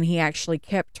her, and he actually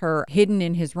kept her hidden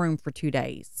in his room for 2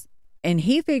 days. And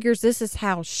he figures this is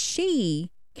how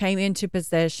she came into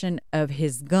possession of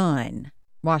his gun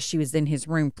while she was in his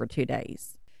room for 2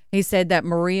 days. He said that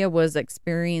Maria was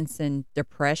experiencing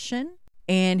depression,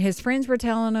 and his friends were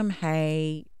telling him,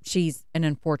 hey, she's an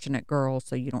unfortunate girl,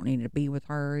 so you don't need to be with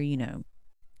her, You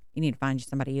need to find you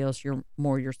somebody else,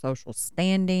 your social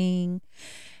standing.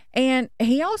 And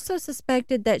he also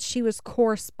suspected that she was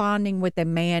corresponding with a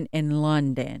man in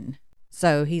London.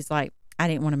 So he's like, I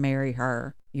didn't want to marry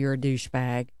her. You're a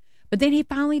douchebag. But then he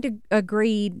finally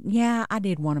agreed, yeah, I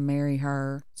did want to marry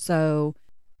her. So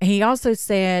he also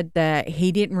said that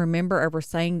he didn't remember ever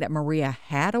saying that Maria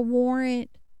had a warrant.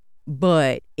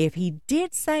 But if he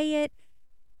did say it,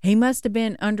 he must have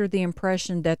been under the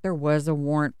impression that there was a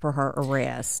warrant for her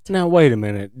arrest. Now, wait a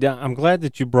minute. I'm glad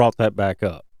that you brought that back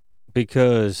up,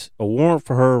 because a warrant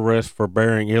for her arrest for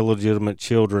bearing illegitimate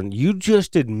children, you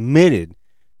just admitted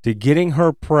to getting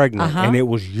her pregnant, and it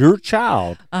was your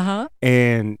child.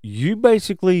 And you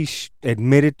basically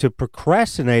admitted to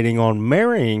procrastinating on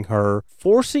marrying her,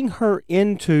 forcing her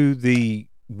into the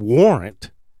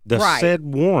warrant, said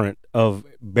warrant of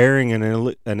bearing an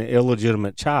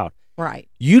illegitimate child. Right.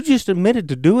 You just admitted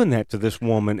to doing that to this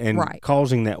woman and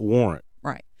causing that warrant.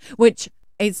 Right. Which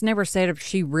it's never said if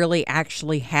she really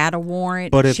actually had a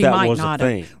warrant. But if she that might was not a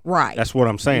thing. Right. That's what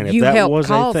I'm saying. You if that helped was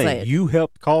cause a thing, it. you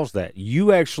helped cause that.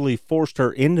 You actually forced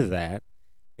her into that.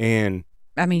 And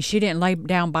I mean, she didn't lay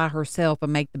down by herself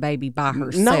and make the baby by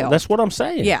herself. No, that's what I'm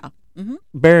saying. Yeah. Mm-hmm.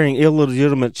 Bearing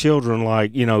illegitimate children,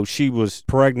 like, she was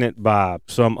pregnant by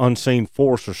some unseen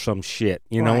force or some shit.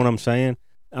 You know what I'm saying?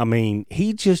 I mean,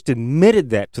 he just admitted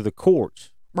that to the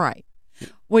courts. Right.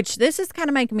 Which this is kind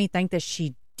of making me think that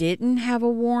she didn't have a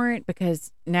warrant,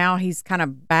 because now he's kind of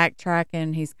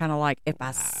backtracking. He's kind of like, if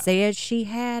I said she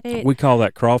had it. We call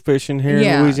that crawfishing here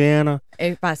in Louisiana.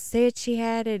 If I said she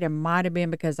had it, it might have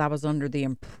been because I was under the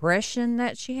impression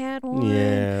that she had one.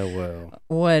 Yeah, well.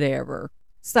 Whatever.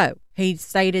 So he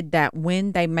stated that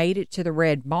when they made it to the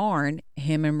Red Barn,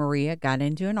 him and Maria got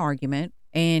into an argument,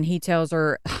 and he tells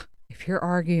her, if you're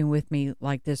arguing with me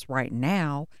like this right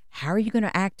now, how are you going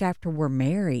to act after we're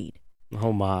married?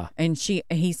 Oh, my. And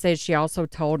he said she also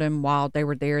told him while they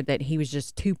were there that he was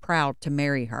just too proud to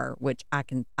marry her, which I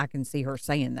can see her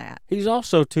saying that. He's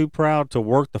also too proud to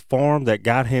work the farm that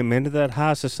got him into that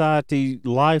high society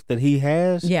life that he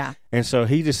has. Yeah. And so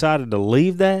he decided to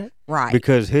leave that. Right.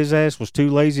 Because his ass was too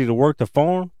lazy to work the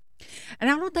farm. And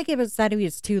I don't think it was that he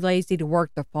was too lazy to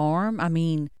work the farm. I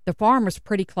mean, the farm was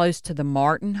pretty close to the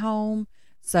Martin home.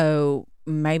 So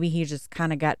maybe he just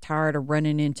kind of got tired of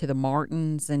running into the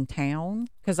Martins in town.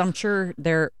 Because I'm sure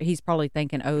he's probably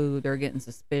thinking, oh, they're getting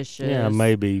suspicious. Yeah,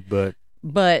 maybe, but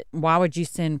why would you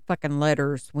send fucking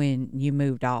letters when you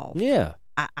moved off? Yeah.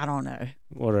 I don't know.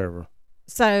 Whatever.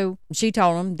 So she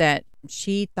told him that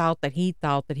he thought that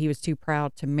he was too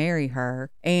proud to marry her.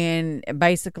 And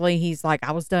basically he's like,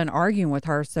 I was done arguing with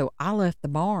her, so I left the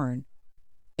barn.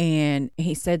 And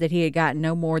he said that he had gotten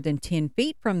no more than 10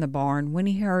 feet from the barn when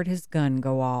he heard his gun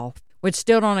go off, which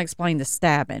still don't explain the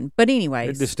stabbing. But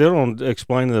anyways. It still don't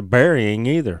explain the burying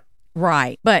either.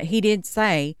 Right. But he did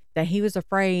say that he was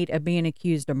afraid of being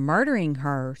accused of murdering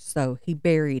her, so he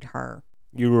buried her.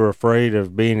 You were afraid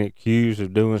of being accused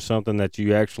of doing something that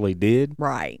you actually did?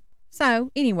 Right. So,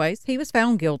 anyways, he was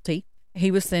found guilty.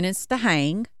 He was sentenced to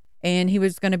hang, and he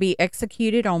was going to be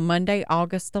executed on Monday,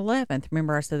 August 11th.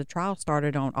 Remember, I said the trial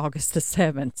started on August the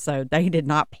 7th, so they did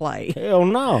not play. Hell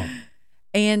no.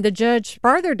 And the judge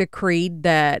further decreed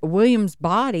that William's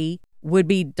body would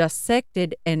be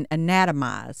dissected and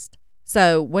anatomized.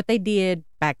 So, what they did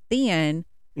back then,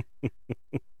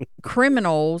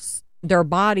 criminals their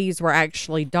bodies were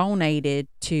actually donated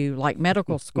to like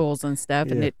medical schools and stuff,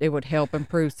 and it would help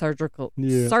improve surgical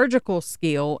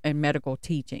skill and medical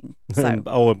teaching. So, and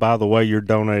by the way, you're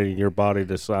donating your body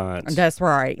to science. That's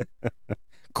right.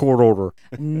 Court order.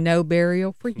 No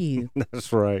burial for you.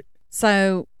 That's right.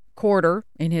 So Corder,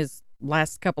 in his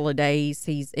last couple of days,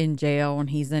 he's in jail and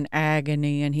he's in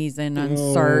agony and he's in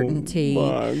uncertainty.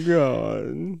 Oh my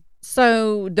God.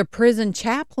 So the prison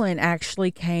chaplain actually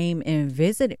came and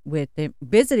visited with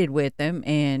him,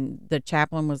 and the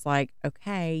chaplain was like,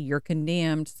 "Okay, you're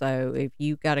condemned. So if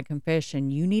you got a confession,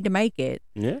 you need to make it."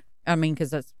 Yeah. I mean, because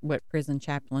that's what prison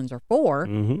chaplains are for.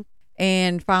 Mm-hmm.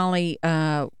 And finally,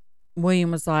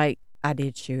 William was like, "I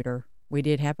did shoot her. We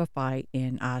did have a fight,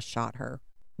 and I shot her,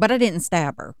 but I didn't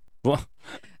stab her." Well,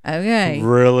 okay.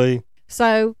 Really?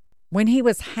 So when he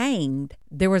was hanged,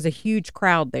 there was a huge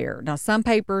crowd there. Now, some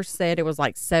papers said it was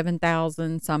like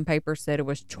 7,000. Some papers said it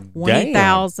was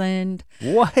 20,000.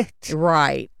 What?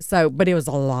 Right. So, but it was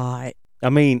a lot. I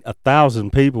mean,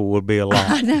 1,000 people would be a lot.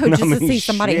 I know, just to see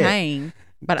somebody hang.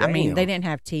 But Damn. I mean, they didn't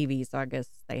have TV, so I guess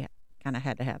they kind of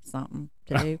had to have something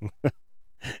to do.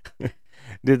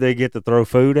 Did they get to throw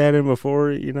food at him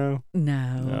before, No.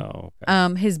 No.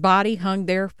 Okay. His body hung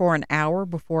there for an hour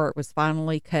before it was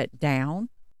finally cut down.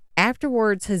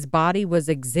 Afterwards, his body was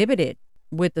exhibited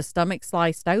with the stomach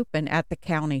sliced open at the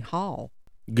county hall.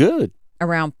 Good.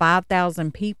 Around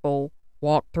 5,000 people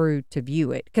walked through to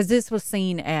view it, because this was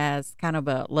seen as kind of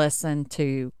a lesson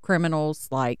to criminals,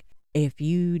 like, if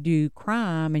you do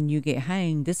crime and you get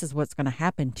hanged, this is what's going to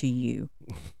happen to you.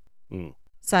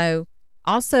 So,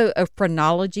 also a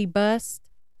phrenology bust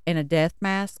and a death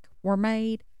mask were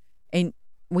made. And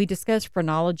we discussed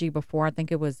phrenology before. I think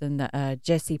it was in the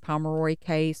Jesse Pomeroy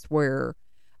case, where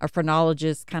a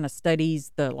phrenologist kind of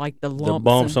studies the lumps. The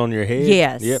bumps on your head?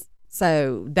 Yes. Yep.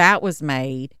 So that was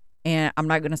made. And I'm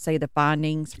not going to say the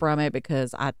findings from it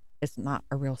because it's not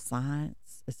a real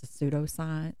science. It's a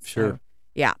pseudoscience. Sure. So,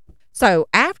 yeah. So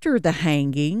after the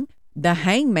hanging, the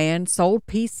hangman sold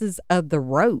pieces of the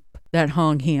rope that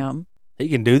hung him. He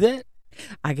can do that?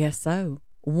 I guess so.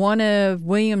 One of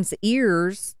William's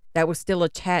ears that was still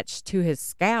attached to his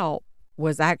scalp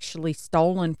was actually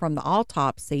stolen from the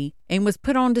autopsy and was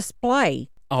put on display.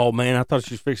 Oh, man, I thought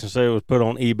she was fixing to say it was put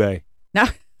on eBay. No.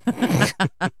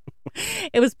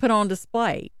 It was put on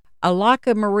display. A lock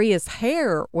of Maria's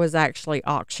hair was actually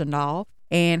auctioned off,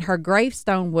 and her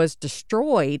gravestone was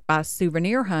destroyed by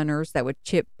souvenir hunters that would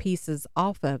chip pieces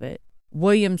off of it.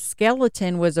 William's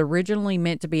skeleton was originally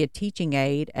meant to be a teaching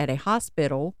aid at a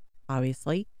hospital,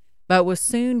 obviously, but was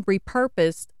soon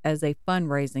repurposed as a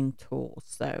fundraising tool.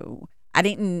 So I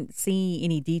didn't see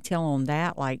any detail on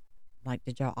that. Like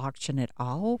did y'all auction it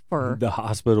off? Or the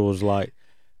hospital was like,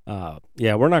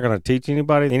 yeah, we're not going to teach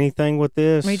anybody anything with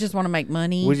this. We just want to make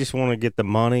money. We just want to get the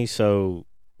money, so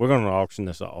we're going to auction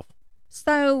this off.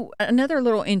 So another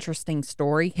little interesting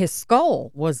story, his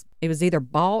skull was either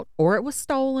bought or it was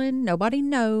stolen. Nobody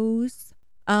knows.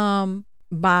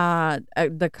 By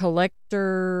the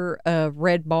collector of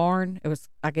Red Barn. It was,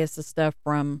 I guess, the stuff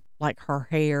from like her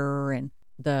hair and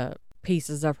the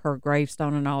pieces of her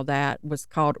gravestone and all that was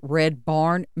called Red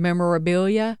Barn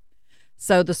memorabilia.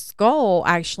 So the skull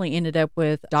actually ended up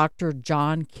with Dr.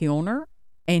 John Kilner.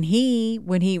 And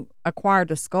when he acquired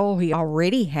the skull, he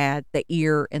already had the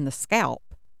ear and the scalp.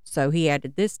 So he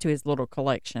added this to his little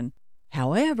collection.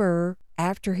 However,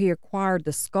 after he acquired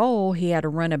the skull, he had a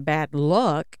run of bad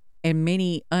luck and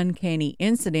many uncanny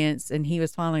incidents. And he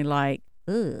was finally like,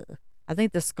 ugh, I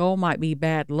think the skull might be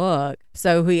bad luck.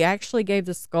 So he actually gave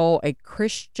the skull a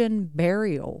Christian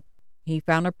burial. He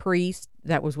found a priest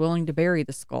that was willing to bury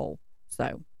the skull.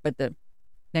 So, but the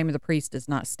name of the priest is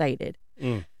not stated.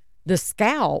 The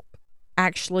scalp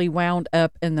actually wound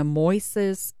up in the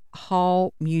Moises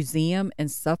Hall Museum in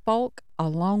Suffolk,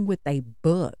 along with a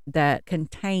book that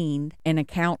contained an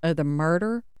account of the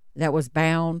murder that was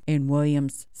bound in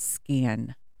William's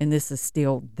skin. And this is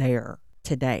still there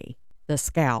today. The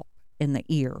scalp and the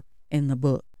ear in the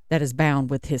book that is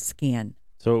bound with his skin.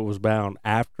 So it was bound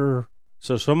after.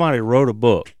 So somebody wrote a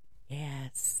book.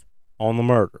 Yes. On the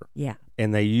murder. Yeah.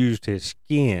 And they used his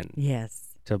skin.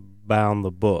 Yes. To bound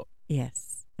the book.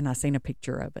 Yes. And I seen a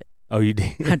picture of it. Oh, you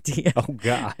did? I did. Oh,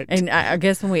 God. And I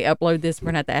guess when we upload this, we're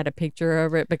going to have to add a picture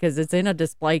of it because it's in a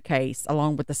display case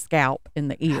along with the scalp and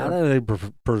the ear. How are they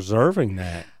preserving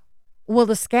that? Well,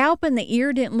 the scalp and the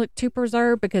ear didn't look too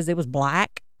preserved because it was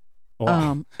black.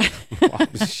 Oh,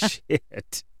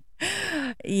 shit.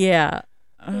 Yeah.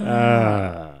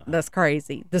 That's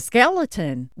crazy. The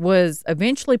skeleton was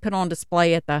eventually put on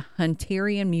display at the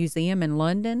Hunterian Museum in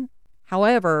London.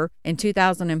 However, in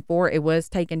 2004, it was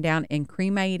taken down and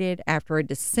cremated after a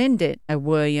descendant of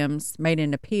Williams made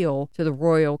an appeal to the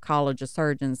Royal College of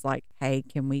Surgeons, like, hey,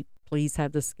 can we please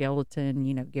have the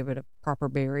skeleton, give it a proper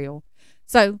burial.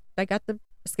 So they got the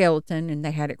skeleton and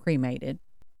they had it cremated.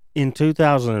 In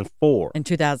 2004? In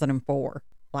 2004.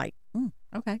 Like,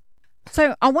 okay.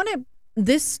 So I wanted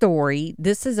this story.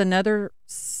 This is another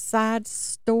side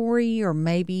story, or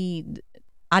maybe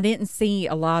I didn't see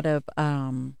a lot of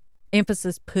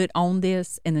emphasis put on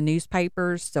this in the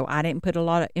newspapers, so I didn't put a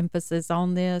lot of emphasis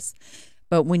on this.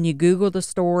 But when you Google the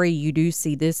story, you do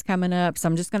see this coming up. So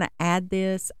I'm just going to add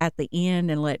this at the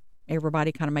end and let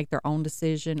everybody kind of make their own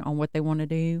decision on what they want to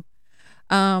do.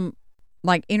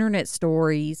 Like internet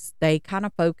stories, they kind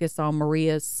of focus on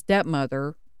Maria's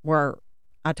stepmother, where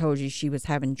I told you she was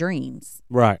having dreams.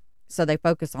 Right. So they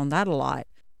focus on that a lot.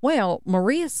 Well,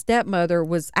 Maria's stepmother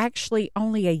was actually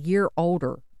only a year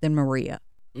older than Maria.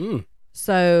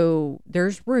 So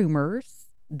there's rumors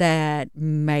that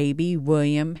maybe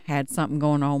William had something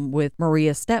going on with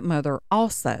Maria's stepmother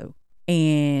also.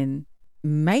 And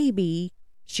maybe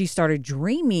she started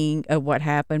dreaming of what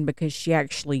happened because she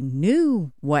actually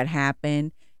knew what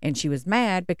happened. And she was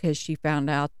mad because she found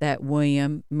out that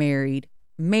William married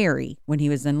Mary when he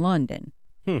was in London.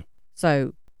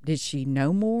 So did she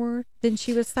know more than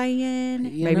she was saying?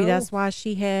 Maybe that's why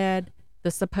she had the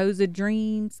supposed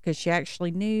dreams, because she actually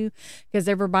knew. Because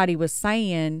everybody was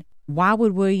saying, why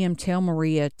would William tell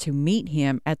Maria to meet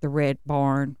him at the Red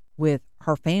Barn with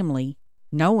her family,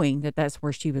 knowing that that's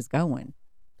where she was going?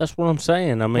 That's what I'm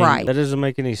saying. I mean, That doesn't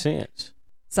make any sense.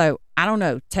 So I don't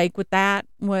know. Take with that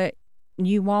what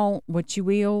you want, what you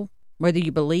will. Whether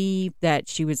you believe that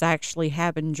she was actually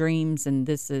having dreams and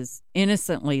this is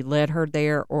innocently led her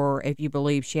there, or if you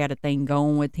believe she had a thing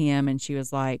going with him and she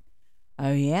was like,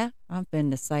 oh yeah, I'm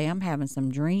finna say I'm having some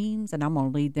dreams and I'm gonna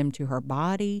lead them to her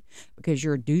body because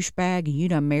you're a douchebag and you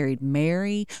done married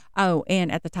Mary. Oh,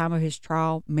 and at the time of his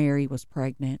trial, Mary was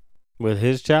pregnant. With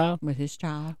his child? With his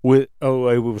child. It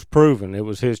was proven it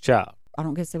was his child. I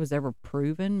don't guess it was ever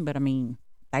proven, but I mean,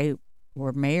 they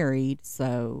were married,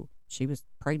 so she was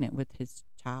pregnant with his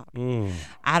child.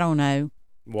 I don't know.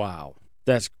 Wow.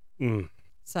 That's...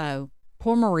 So,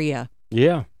 poor Maria.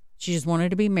 Yeah. She just wanted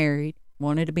to be married,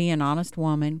 wanted to be an honest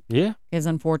woman. Yeah. Because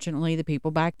unfortunately, the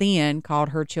people back then called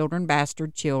her children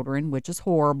bastard children, which is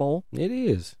horrible. It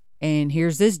is. And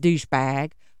here's this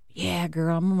douchebag. Yeah,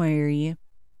 girl, I'm going to marry you.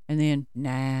 And then,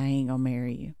 nah, I ain't going to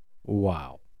marry you.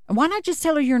 Wow. Why not just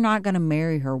tell her you're not going to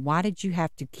marry her? Why did you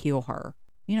have to kill her?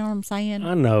 You know what I'm saying?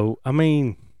 I know. I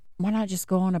mean... Why not just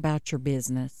go on about your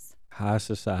business? High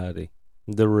society.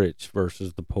 The rich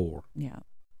versus the poor. Yeah.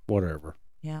 Whatever.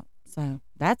 Yeah. So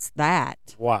that's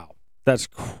that. Wow. That's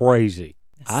crazy.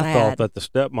 Sad. I thought that the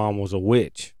stepmom was a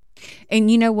witch.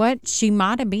 And you know what? She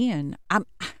might have been. I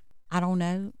don't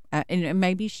know. And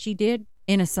maybe she did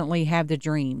innocently have the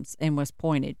dreams and was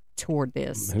pointed toward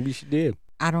this. Maybe she did.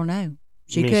 I don't know.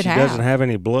 She doesn't have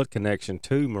any blood connection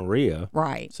to Maria.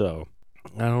 Right. So,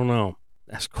 I don't know.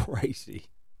 That's crazy.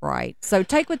 Right. So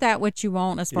take with that what you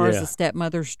want as far as the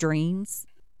stepmother's dreams.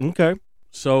 Okay.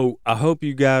 So I hope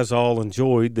you guys all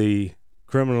enjoyed the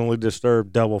Criminally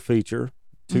Disturbed double feature.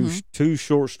 Two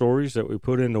short stories that we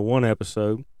put into one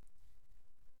episode.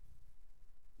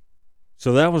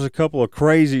 So that was a couple of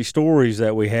crazy stories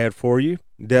that we had for you.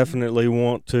 Definitely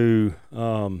want to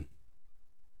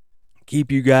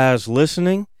keep you guys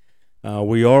listening.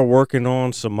 We are working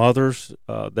on some others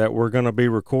that we're going to be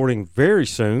recording very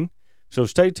soon. So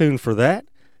stay tuned for that.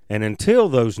 And until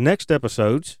those next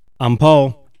episodes, I'm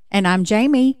Paul. And I'm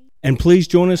Jamie. And please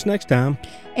join us next time.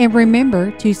 And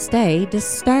remember to stay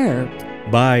disturbed.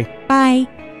 Bye.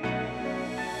 Bye.